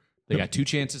there. They got 2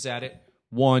 chances at it.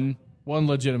 One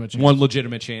legitimate chance.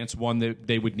 legitimate chance. One that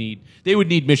they would need. They would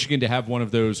need Michigan to have one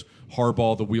of those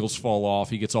Harbaugh, the wheels fall off.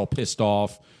 He gets all pissed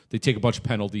off. They take a bunch of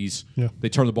penalties. Yeah. They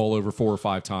turn the ball over 4 or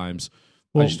 5 times.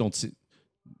 I just don't see.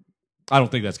 I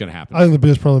don't think that's going to happen. I think the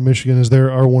biggest problem with Michigan is they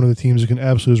are one of the teams that can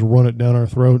absolutely just run it down our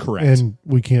throat. Correct. And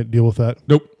we can't deal with that.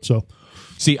 Nope. So,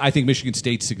 See, I think Michigan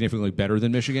State's significantly better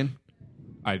than Michigan.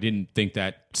 I didn't think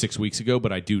that 6 weeks ago,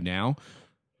 but I do now.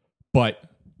 But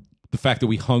the fact that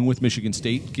we hung with Michigan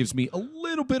State gives me a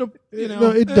little bit of,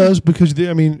 no, it does because, they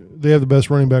have the best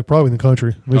running back probably in the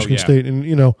country, Michigan yeah. State.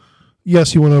 And,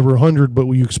 yes, he went over 100, but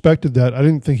you expected that. I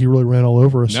didn't think he really ran all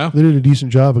over us. No. They did a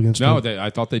decent job against No, him. I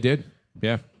thought they did.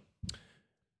 Yeah.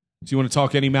 Do you want to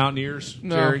talk any Mountaineers,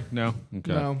 No. Jerry? No?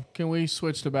 Okay. No. Can we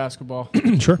switch to basketball?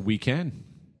 Sure. We can.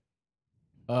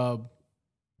 I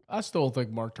still think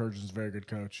Mark Turgeon's a very good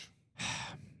coach.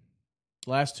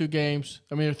 Last 2 games,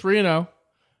 they're 3-0.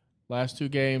 Last 2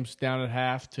 games down at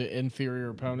half to inferior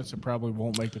opponents that probably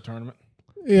won't make the tournament.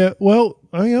 Yeah, well,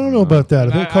 I don't know about that.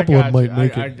 I think a couple of them might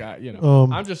make I it. got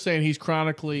Um, I'm just saying he's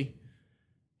chronically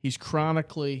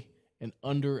an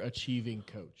underachieving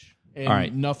coach. And All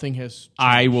right. nothing has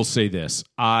I will say this.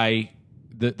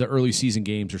 The early season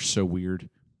games are so weird.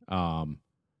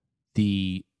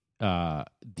 The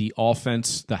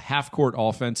offense, the half court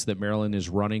offense that Maryland is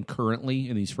running currently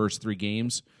in these first 3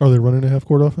 games, Are they running a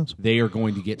half-court offense? they are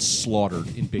going to get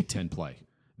slaughtered in Big Ten play.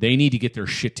 They need to get their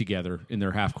shit together in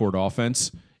their half court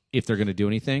offense if they're going to do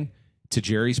anything. To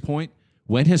Jerry's point,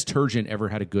 when has Turgeon ever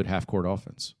had a good half court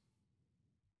offense?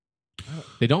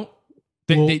 They don't.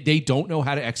 They don't know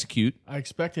how to execute. I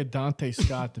expected Dante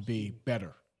Scott to be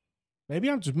better.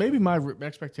 Maybe my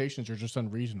expectations are just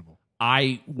unreasonable.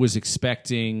 I was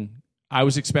expecting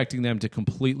them to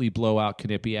completely blow out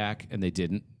Quinnipiac, and they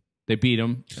didn't. They beat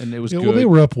them, and it was good. Well, they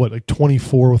were up,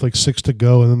 24 with 6 to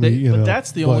go, and then But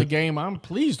that's the only game I'm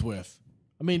pleased with.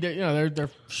 They're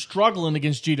struggling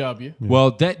against GW.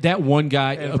 Well, that one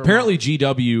guy, And apparently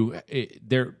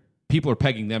GW, people are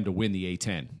pegging them to win the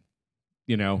A10.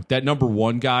 That number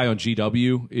 1 guy on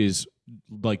GW is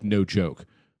like no joke.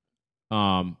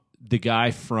 The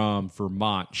guy from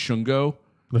Vermont, Shungo.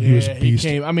 he was a beast.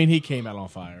 He came out on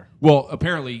fire. Well,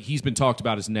 apparently he's been talked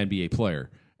about as an NBA player.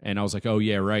 And I was like, oh,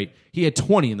 yeah, right. He had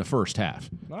 20 in the first half.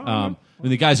 And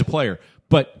the guy's a player.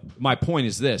 But my point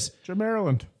is this. To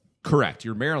Maryland. Correct.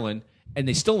 You're Maryland, and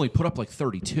they still only put up like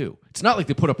 32. It's not like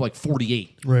they put up like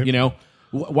 48. Right.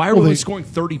 Why are we only scoring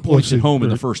 30 points at home in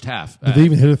the first half? Did they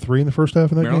even hit a 3 in the first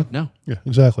half of that Maryland? game? No. Yeah,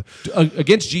 exactly.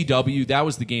 Against GW, that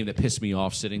was the game that pissed me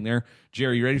off sitting there.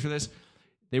 Jerry, you ready for this?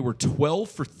 They were 12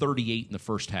 for 38 in the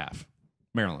first half.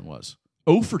 Maryland was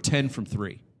 0 for 10 from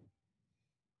 3.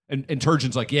 And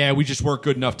Turgeon's like, yeah, we just weren't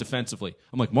good enough defensively.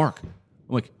 I'm like, Mark,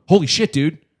 holy shit,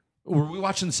 dude. Were we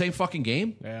watching the same fucking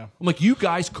game? Yeah. I'm like, you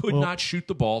guys could not shoot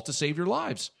the ball to save your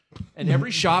lives. And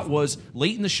every shot was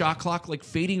late in the shot clock, like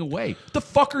fading away. What the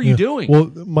fuck are you doing? Well,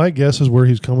 my guess is where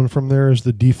he's coming from there is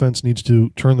the defense needs to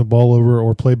turn the ball over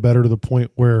or play better to the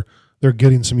point where they're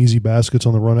getting some easy baskets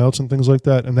on the runouts and things like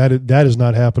that. And that has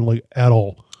not happened at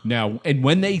all. Now, and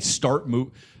when they start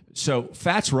move, so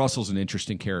Fats Russell's an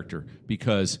interesting character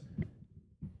because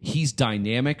he's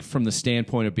dynamic from the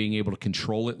standpoint of being able to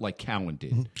control it like Cowan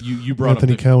did. You brought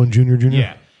Anthony up Cowan Jr.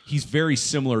 Yeah, he's very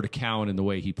similar to Cowan in the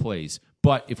way he plays.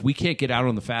 But if we can't get out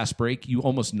on the fast break, you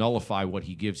almost nullify what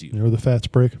he gives you. Or the Fats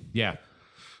break. Yeah,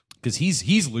 because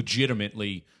he's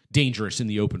legitimately dangerous in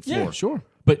the open floor. Yeah, sure.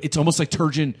 But it's almost like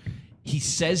Turgeon. He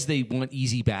says they want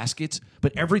easy baskets,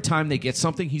 but every time they get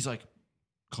something, he's like,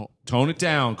 tone it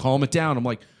down, calm it down. I'm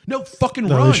like, no, fucking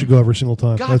No, run. they should go every single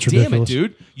time. God That's damn ridiculous. it,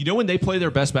 dude. You know when they play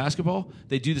their best basketball?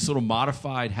 They do this little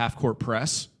modified half-court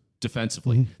press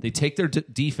defensively. Mm-hmm. They take their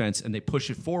defense and they push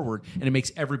it forward, and it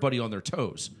makes everybody on their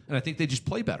toes. And I think they just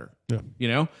play better.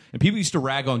 Yeah. And people used to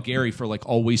rag on Gary for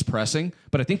always pressing,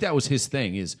 but I think that was his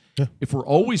thing is if we're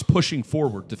always pushing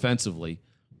forward defensively,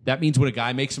 that means when a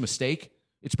guy makes a mistake,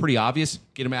 it's pretty obvious.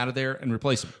 Get him out of there and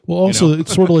replace him. Well, also,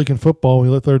 it's sort of like in football when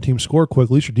you let the other team score quick,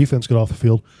 at least your defense get off the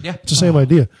field. Yeah. It's the same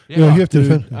idea. Yeah. You have to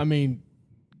defend.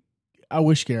 I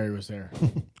wish Gary was there.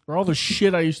 For all the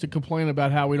shit I used to complain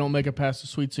about how we don't make it past the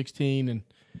Sweet 16 and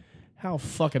how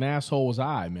fucking asshole was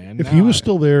I, man. If he was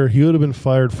still there, he would have been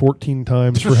fired 14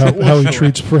 times for how he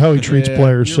treats Yeah,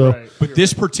 players. you're So, right. But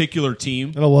this particular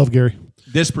team, and I love Gary.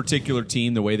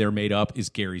 the way they're made up is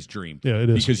Gary's dream. Yeah, it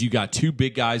is. Because you got two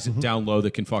big guys down low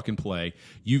that can fucking play.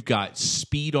 You've got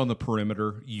speed on the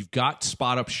perimeter. You've got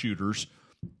spot up shooters.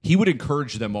 He would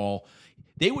encourage them all.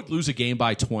 They would lose a game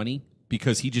by 20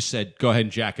 because he just said, "Go ahead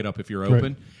and jack it up if you're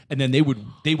open," and then they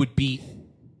would beat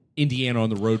Indiana on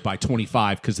the road by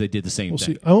 25 because they did the same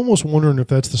thing. See, I'm almost wondering if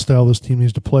that's the style this team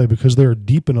needs to play because they're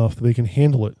deep enough that they can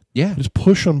handle it. Yeah. Just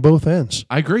push on both ends.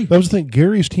 I agree. That was the thing.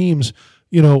 Gary's teams,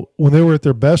 when they were at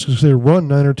their best, because they would run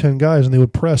 9 or 10 guys and they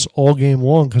would press all game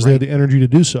long because they had the energy to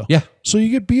do so. Yeah. So you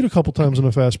get beat a couple times in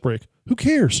a fast break. Who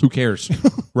cares? Who cares?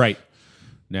 Right.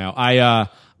 Now,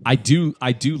 I do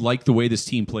like the way this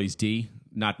team plays D.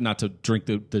 Not to drink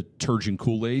the Turgeon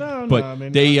Kool-Aid, but I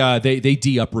mean, they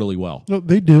D up really well. No,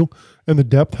 they do. And the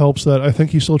depth helps that. I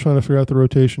think he's still trying to figure out the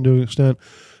rotation to an extent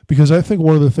because I think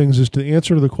one of the things is to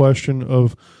answer the question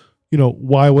of,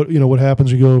 what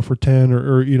happens when you go for 10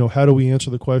 or how do we answer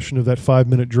the question of that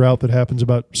 5-minute drought that happens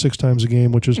about 6 times a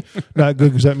game, which is not good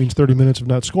because that means 30 minutes of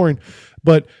not scoring.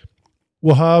 But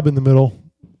Wahab in the middle,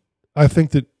 I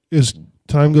think that as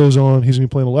time goes on, he's going to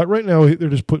be playing a lot. Right now,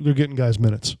 they're getting guys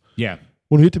minutes. Yeah.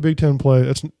 When we get to Big Ten play,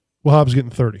 Wahab's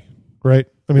getting 30, right?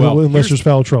 I mean, Well, unless there's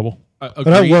foul trouble. And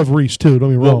I agreed. love Reese, too. Don't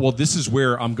get me wrong. Well, this is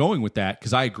where I'm going with that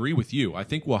because I agree with you. I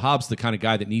think Wahab's the kind of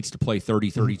guy that needs to play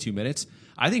 30, 32 minutes.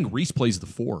 I think Reese plays the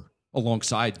 4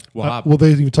 alongside Wahab. Well,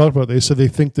 they even talked about it. They said they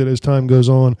think that as time goes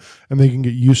on and they can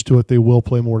get used to it, they will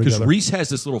play more Because together. Reese has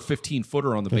this little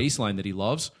 15-footer on the baseline that he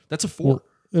loves. That's a 4. Well,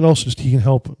 and also just he can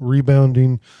help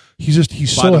rebounding. He's By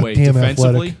so the way, damn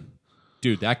defensively, athletic.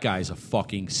 dude, that guy's a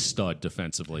fucking stud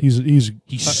defensively. He's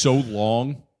so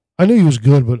long. I knew he was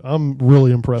good, but I'm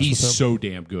really impressed He's with him. so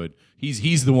damn good.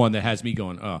 He's the one that has me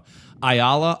going,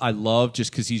 Ayala, I love just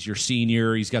because he's your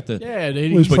senior. He's got the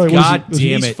he's but probably- God was he-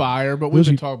 damn he's it, fire, but Was we've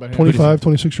he been talking about him. 25,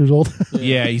 26 years old?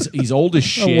 yeah, he's old as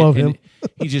shit. love and him.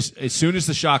 he just as soon as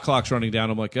the shot clock's running down,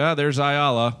 I'm like, there's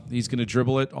Ayala. He's going to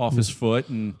dribble it off his foot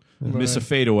and miss a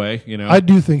fadeaway. I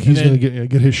do think he's And going then- to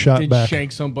get his shot Did back.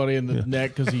 shank somebody in the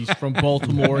neck because he's from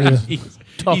Baltimore. And he's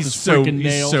tough He's as so freaking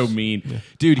nails. he's so mean,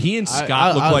 dude. He and Scott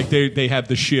I- look I- like they have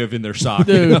the shiv in their sock.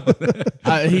 Dude,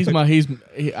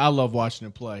 I love watching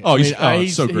him play. Oh,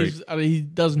 he's so great. He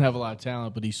doesn't have a lot of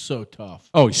talent, but he's so tough.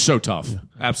 Oh, he's so tough.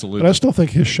 Absolutely. And I still think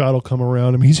his shot will come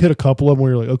around. I mean, he's hit a couple of them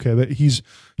where you're like, okay,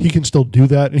 he can still do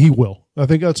that, and he will. I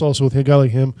think that's also with a guy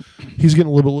like him. He's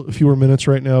getting a little bit fewer minutes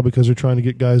right now because they're trying to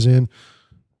get guys in.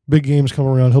 Big games come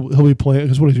around. He'll be playing,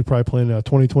 because what is he probably playing now?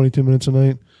 20, 22 minutes a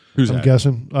night? Who's I'm that?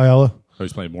 guessing. Ayala. Oh,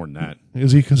 he's playing more than that.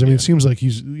 Is he? Because, I mean, it seems like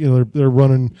he's, they're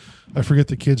running, I forget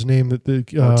the kid's name.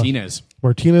 That Martinez,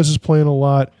 Martinez is playing a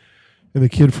lot, and the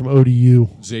kid from ODU.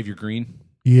 Xavier Green.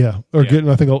 Yeah. Or Yeah. getting,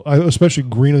 I think, especially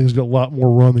Green, I think he's got a lot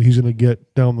more run that he's going to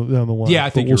get down the line. Yeah, I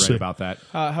But think we'll you're right see. about that.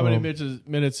 How many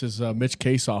minutes is Mitch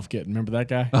Kasoff getting? Remember that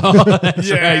guy? That's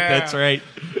right. That's right.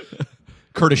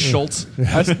 Curtis Schultz.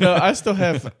 I still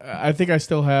have. I think I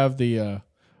still have the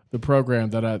program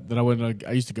that I went.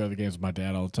 I used to go to the games with my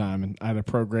dad all the time, and I had a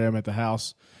program at the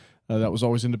house that was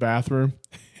always in the bathroom,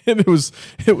 and it was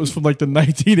from like the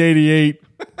 1988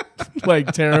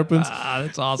 like Terrapins.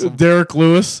 That's awesome. Derek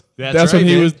Lewis. That's when right,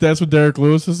 he man. was. That's when Derek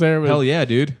Lewis was there. But Hell yeah,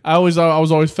 dude. I was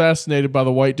always fascinated by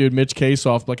the white dude Mitch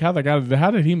Kasoff. Like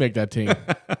how did he make that team?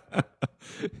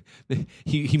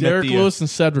 He Derek met the, Lewis and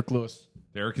Cedric Lewis.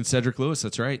 Derek and Cedric Lewis.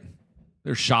 That's right.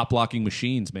 They're shot blocking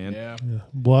machines, man. Yeah.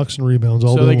 Blocks and rebounds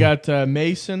all So day they long. got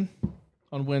Mason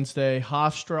on Wednesday,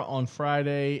 Hofstra on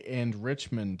Friday, and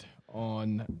Richmond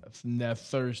on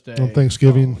Thursday. on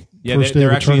Thanksgiving. Yeah, first day they're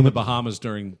of the actually in the tournament. Bahamas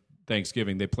during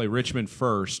Thanksgiving. They play Richmond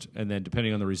first, and then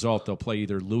depending on the result, they'll play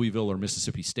either Louisville or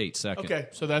Mississippi State second. Okay,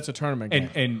 so that's a tournament game.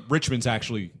 And Richmond's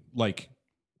actually like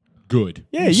good.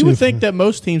 Yeah, We'll see you would if- think that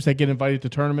most teams that get invited to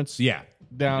tournaments Yeah.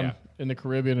 down Yeah. in the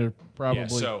Caribbean are probably Yeah,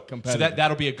 so competitive.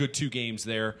 that'll be a good 2 games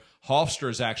there. Hofstra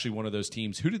is actually one of those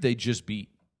teams. Who did they just beat?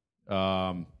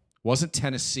 Wasn't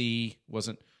Tennessee?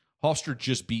 Wasn't Hofstra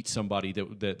just beat somebody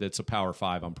that's a Power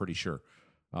 5? I'm pretty sure,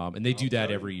 and they do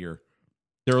that every year.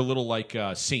 They're a little like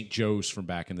St. Joe's from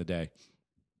back in the day.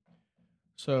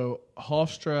 So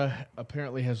Hofstra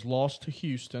apparently has lost to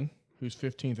Houston, who's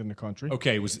 15th in the country,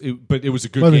 Okay, but it was a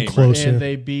good Might have been game. Right? close. and yeah.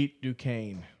 they beat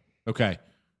Duquesne. Okay,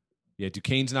 yeah,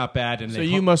 Duquesne's not bad, and So they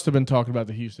you must have been talking about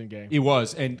the Houston game. It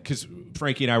was, and because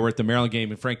Frankie and I were at the Maryland game,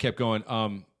 and Frank kept going,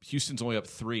 Houston's only up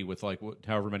 3 with like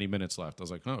however many minutes left. I was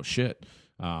like, oh shit.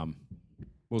 What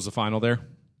was the final there?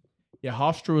 Yeah,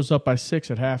 Hofstra was up by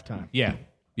 6 at halftime. Yeah,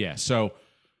 Yeah. So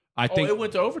I think it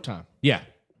went to overtime. yeah.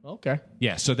 Okay.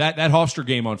 Yeah. So that Hofstra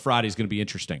game on Friday is going to be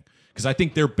interesting because I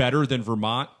think they're better than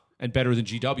Vermont and better than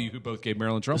GW, who both gave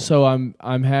Maryland trouble. So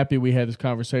I'm happy we had this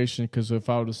conversation because if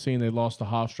I would have seen they lost to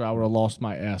Hofstra, I would have lost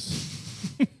my S.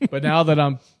 But now that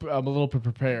I'm a little bit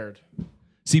prepared.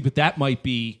 See, but that might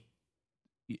be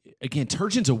again.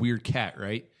 Turgeon's a weird cat,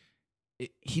 right?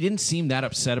 He didn't seem that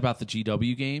upset about the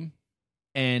GW game,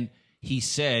 and he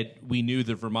said we knew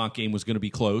the Vermont game was going to be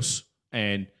close,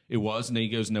 and it was. And then he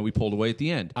goes, "No, we pulled away at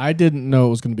the end." I didn't know it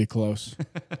was going to be close.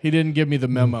 He didn't give me the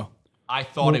memo. I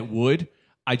thought it would.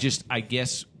 I guess,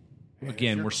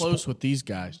 again, we're close with these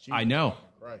guys. Jesus I know,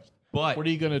 Christ. but What are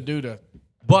you going to do to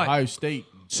but Ohio State?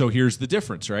 so here's the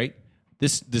difference, right?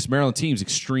 This Maryland team's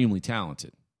extremely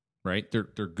talented, right? They're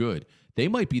good. They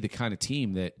might be the kind of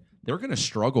team that they're going to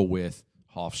struggle with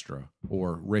Hofstra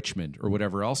or Richmond or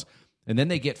whatever else, and then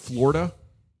they get Florida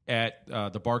at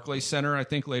the Barclays Center, I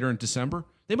think, later in December.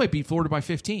 They might beat Florida by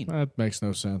 15. That makes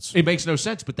no sense. It makes no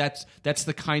sense, but that's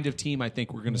the kind of team I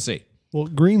think we're going to see. Well,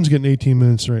 Green's getting 18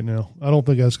 minutes right now. I don't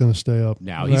think that's going to stay up.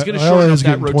 Now, he's going to Iowa shorten up is that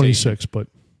getting rotation. 26, but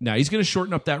Now he's going to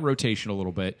shorten up that rotation a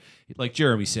little bit. Like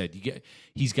Jeremy said,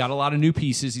 he's got a lot of new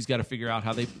pieces. He's got to figure out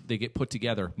how they get put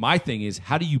together. My thing is,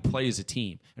 how do you play as a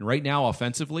team? And right now,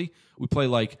 offensively, we play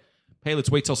like, hey, let's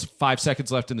wait till 5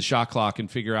 seconds left in the shot clock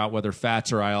and figure out whether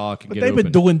Fats or Ayala can get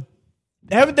open.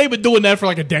 Haven't they been doing that for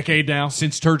like a decade now?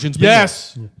 Since Turgeon's been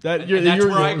Yes, that's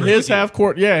where I agree his with you. half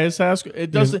court. Yeah, his half. It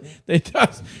doesn't. It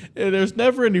does. There's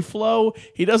never any flow.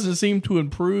 He doesn't seem to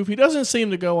improve. He doesn't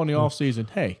seem to go on the off season.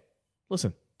 Hey,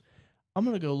 listen, I'm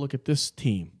gonna go look at this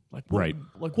team. Like Right.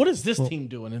 Like what is this team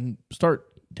doing? And start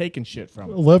taking shit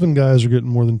from it. 11 guys are getting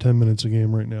more than 10 minutes a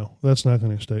game right now. That's not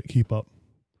going to keep up.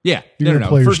 Yeah, You're going to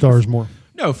play your stars more.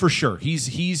 No, for sure.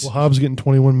 He's Well, Hobbs getting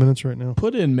 21 minutes right now.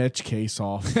 Put in Mitch Case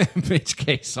off. Mitch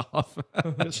Case off.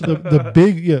 So the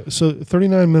big, so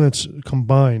 39 minutes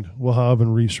combined, Wahab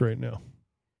and Reese right now.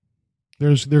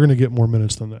 They're going to get more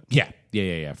minutes than that.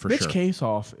 Yeah, for Mitch sure. Case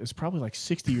off is probably like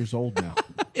 60 years old now.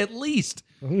 At least.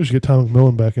 I think we should get Tom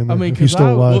McMillan back in there. I mean, if he's 'cause still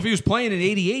I- alive. Well, if he was playing in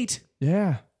 '88,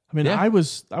 Yeah, I mean, Yeah. I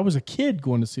was a kid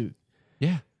going to see it.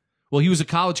 yeah. Well, he was a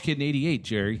college kid in '88,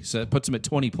 Jerry. So that puts him at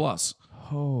 20 plus.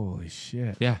 Holy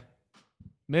shit. Yeah.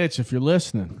 Mitch, if you're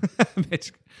listening,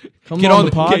 Mitch, come get on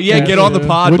the podcast. get on the dude.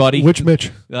 pod, buddy. Which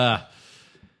Mitch?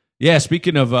 Yeah,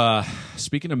 speaking of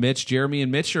Mitch, Jeremy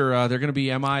and Mitch are they're going to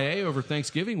be MIA over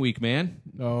Thanksgiving week, man.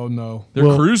 Oh no. They're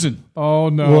Well- cruising. Oh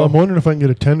no. Well, I'm wondering if I can get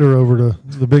a tender over to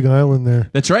the Big Island there.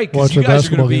 That's right. Watch Because you the guys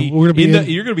are going basketball to be, game. We're gonna be in- Oh,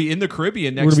 you're going to be in the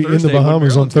Caribbean We're next gonna be in the Thursday when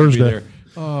Bahamas on Maryland's gonna be Thursday.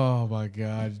 there. oh my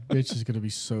God. Mitch is gonna be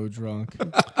so drunk.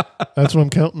 That's what I'm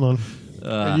counting on.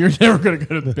 And you're never gonna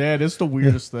go to bed. It's the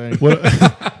weirdest thing. What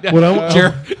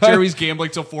Jeremy's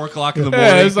gambling till 4 o'clock in the morning.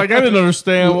 Yeah, it's like I didn't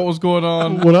understand what was going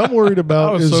on. what I'm worried about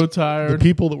I was is so the tired.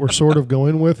 people that we're sort of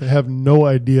going with have no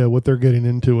idea what they're getting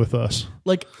into with us.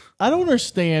 Like I don't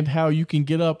understand how you can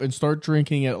get up and start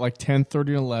drinking at like 10:30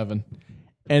 and 11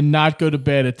 and not go to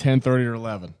bed at 10:30 or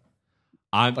 11.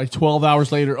 I'm Like 12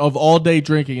 hours later of all day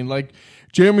drinking, and like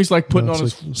Jeremy's like putting No, on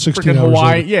it's his like 16 freaking hours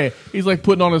Hawaiian. later. Yeah, he's like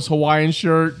putting on his Hawaiian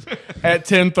shirt at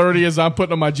 10:30 as I'm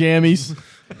putting on my jammies.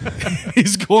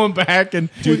 He's going back and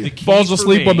the key falls for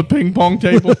asleep me- on the ping pong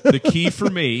table. the key for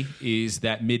me is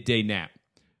that midday nap.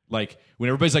 Like when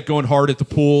everybody's like going hard at the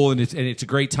pool and it's a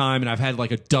great time, and I've had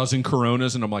like a dozen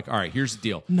Coronas, and I'm like, all right, here's the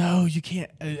deal. No, you can't.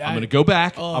 I'm going to go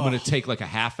back. I'm going to take like a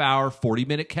half hour,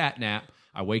 40-minute cat nap.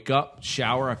 I wake up,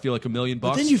 shower. I feel like $1 million.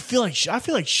 Then you feel like I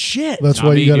feel like shit. That's Not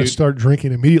why me, you got to dude. start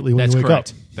drinking immediately when That's you wake correct.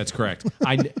 up. That's correct.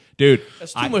 Dude,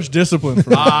 That's too much discipline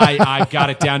for me. I got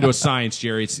it down to a science,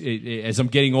 Jerry. As I'm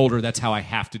getting older, that's how I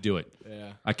have to do it.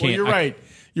 Yeah. I can't. Well, you're right.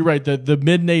 You're right. The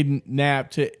midnight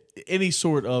nap to any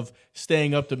sort of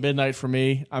staying up to midnight for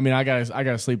me. I mean, I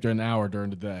gotta sleep during an hour during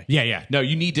the day. Yeah. No,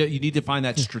 you need to find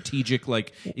that strategic.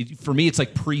 Like for me, it's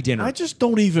like pre-dinner. I just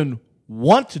don't even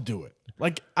want to do it.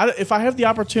 Like, if I have the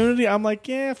opportunity, I'm like,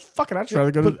 yeah, fuck it.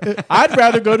 I'd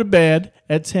rather go to bed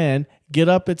at 10, get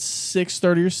up at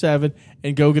 6:30 or 7,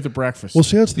 and go get the breakfast. Well,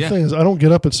 see, that's the thing is I don't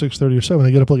get up at 6:30 or 7.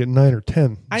 I get up like at 9 or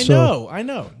 10. I So-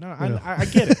 know. No, I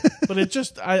get it. But it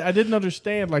just, I didn't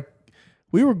understand. Like,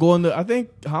 we were going to, I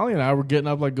think Holly and I were getting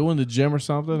up, like going to the gym or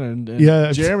something, and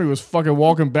Yeah. Jeremy was fucking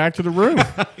walking back to the room.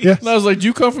 Yeah. And I was like, "Do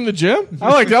you come from the gym?"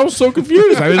 I was so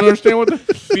confused. I didn't understand what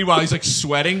the. Meanwhile, he's like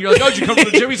sweating. You're like, oh, did you come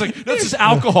from the gym? He's like, that's just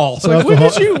alcohol. So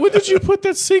When did you put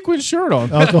that sequin shirt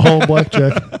on? alcohol and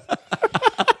blackjack.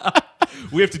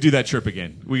 We have to do that trip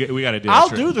again. We got to do. I'll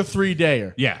that trip. do the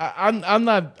 3-dayer. Yeah. I'm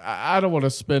not. I don't want to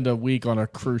spend a week on a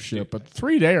cruise ship, but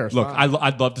 3-dayer. Look,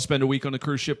 I'd love to spend a week on a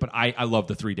cruise ship, but I love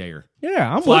the 3-dayer.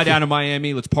 Yeah, I'm Fly with down you. to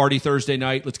Miami. Let's party Thursday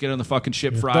night. Let's get on the fucking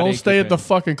ship Friday. Don't stay at the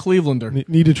fucking Clevelander.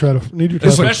 Need to try to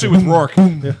especially with Rourke,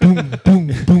 Boom, boom. At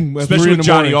 3 especially in with the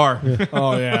Johnny morning. R.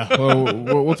 Oh yeah.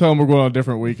 Well, we'll tell them we're going on a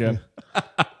different weekend.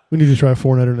 We need to try a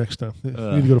 4-nighter next time. We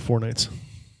need to go to 4 nights.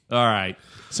 All right.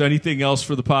 So anything else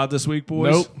for the pod this week,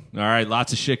 boys? Nope. All right.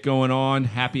 Lots of shit going on.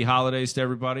 Happy holidays to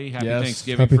everybody. Happy Yes.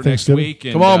 Thanksgiving Happy for Thanksgiving. next week.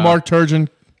 And, Come on, Mark Turgeon.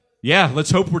 Yeah,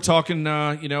 let's hope we're talking,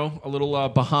 a little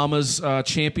Bahamas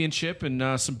championship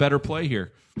and some better play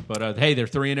here. But hey, they're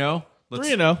 3-0.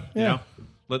 3-0. Yeah.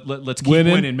 Let's keep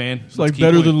winning, man. It's like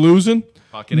better than losing.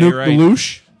 Fucking Nuke A, right? the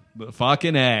loosh.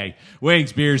 Fucking A.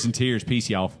 Wings, beers, and tears. Peace,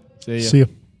 y'all. See ya. See ya.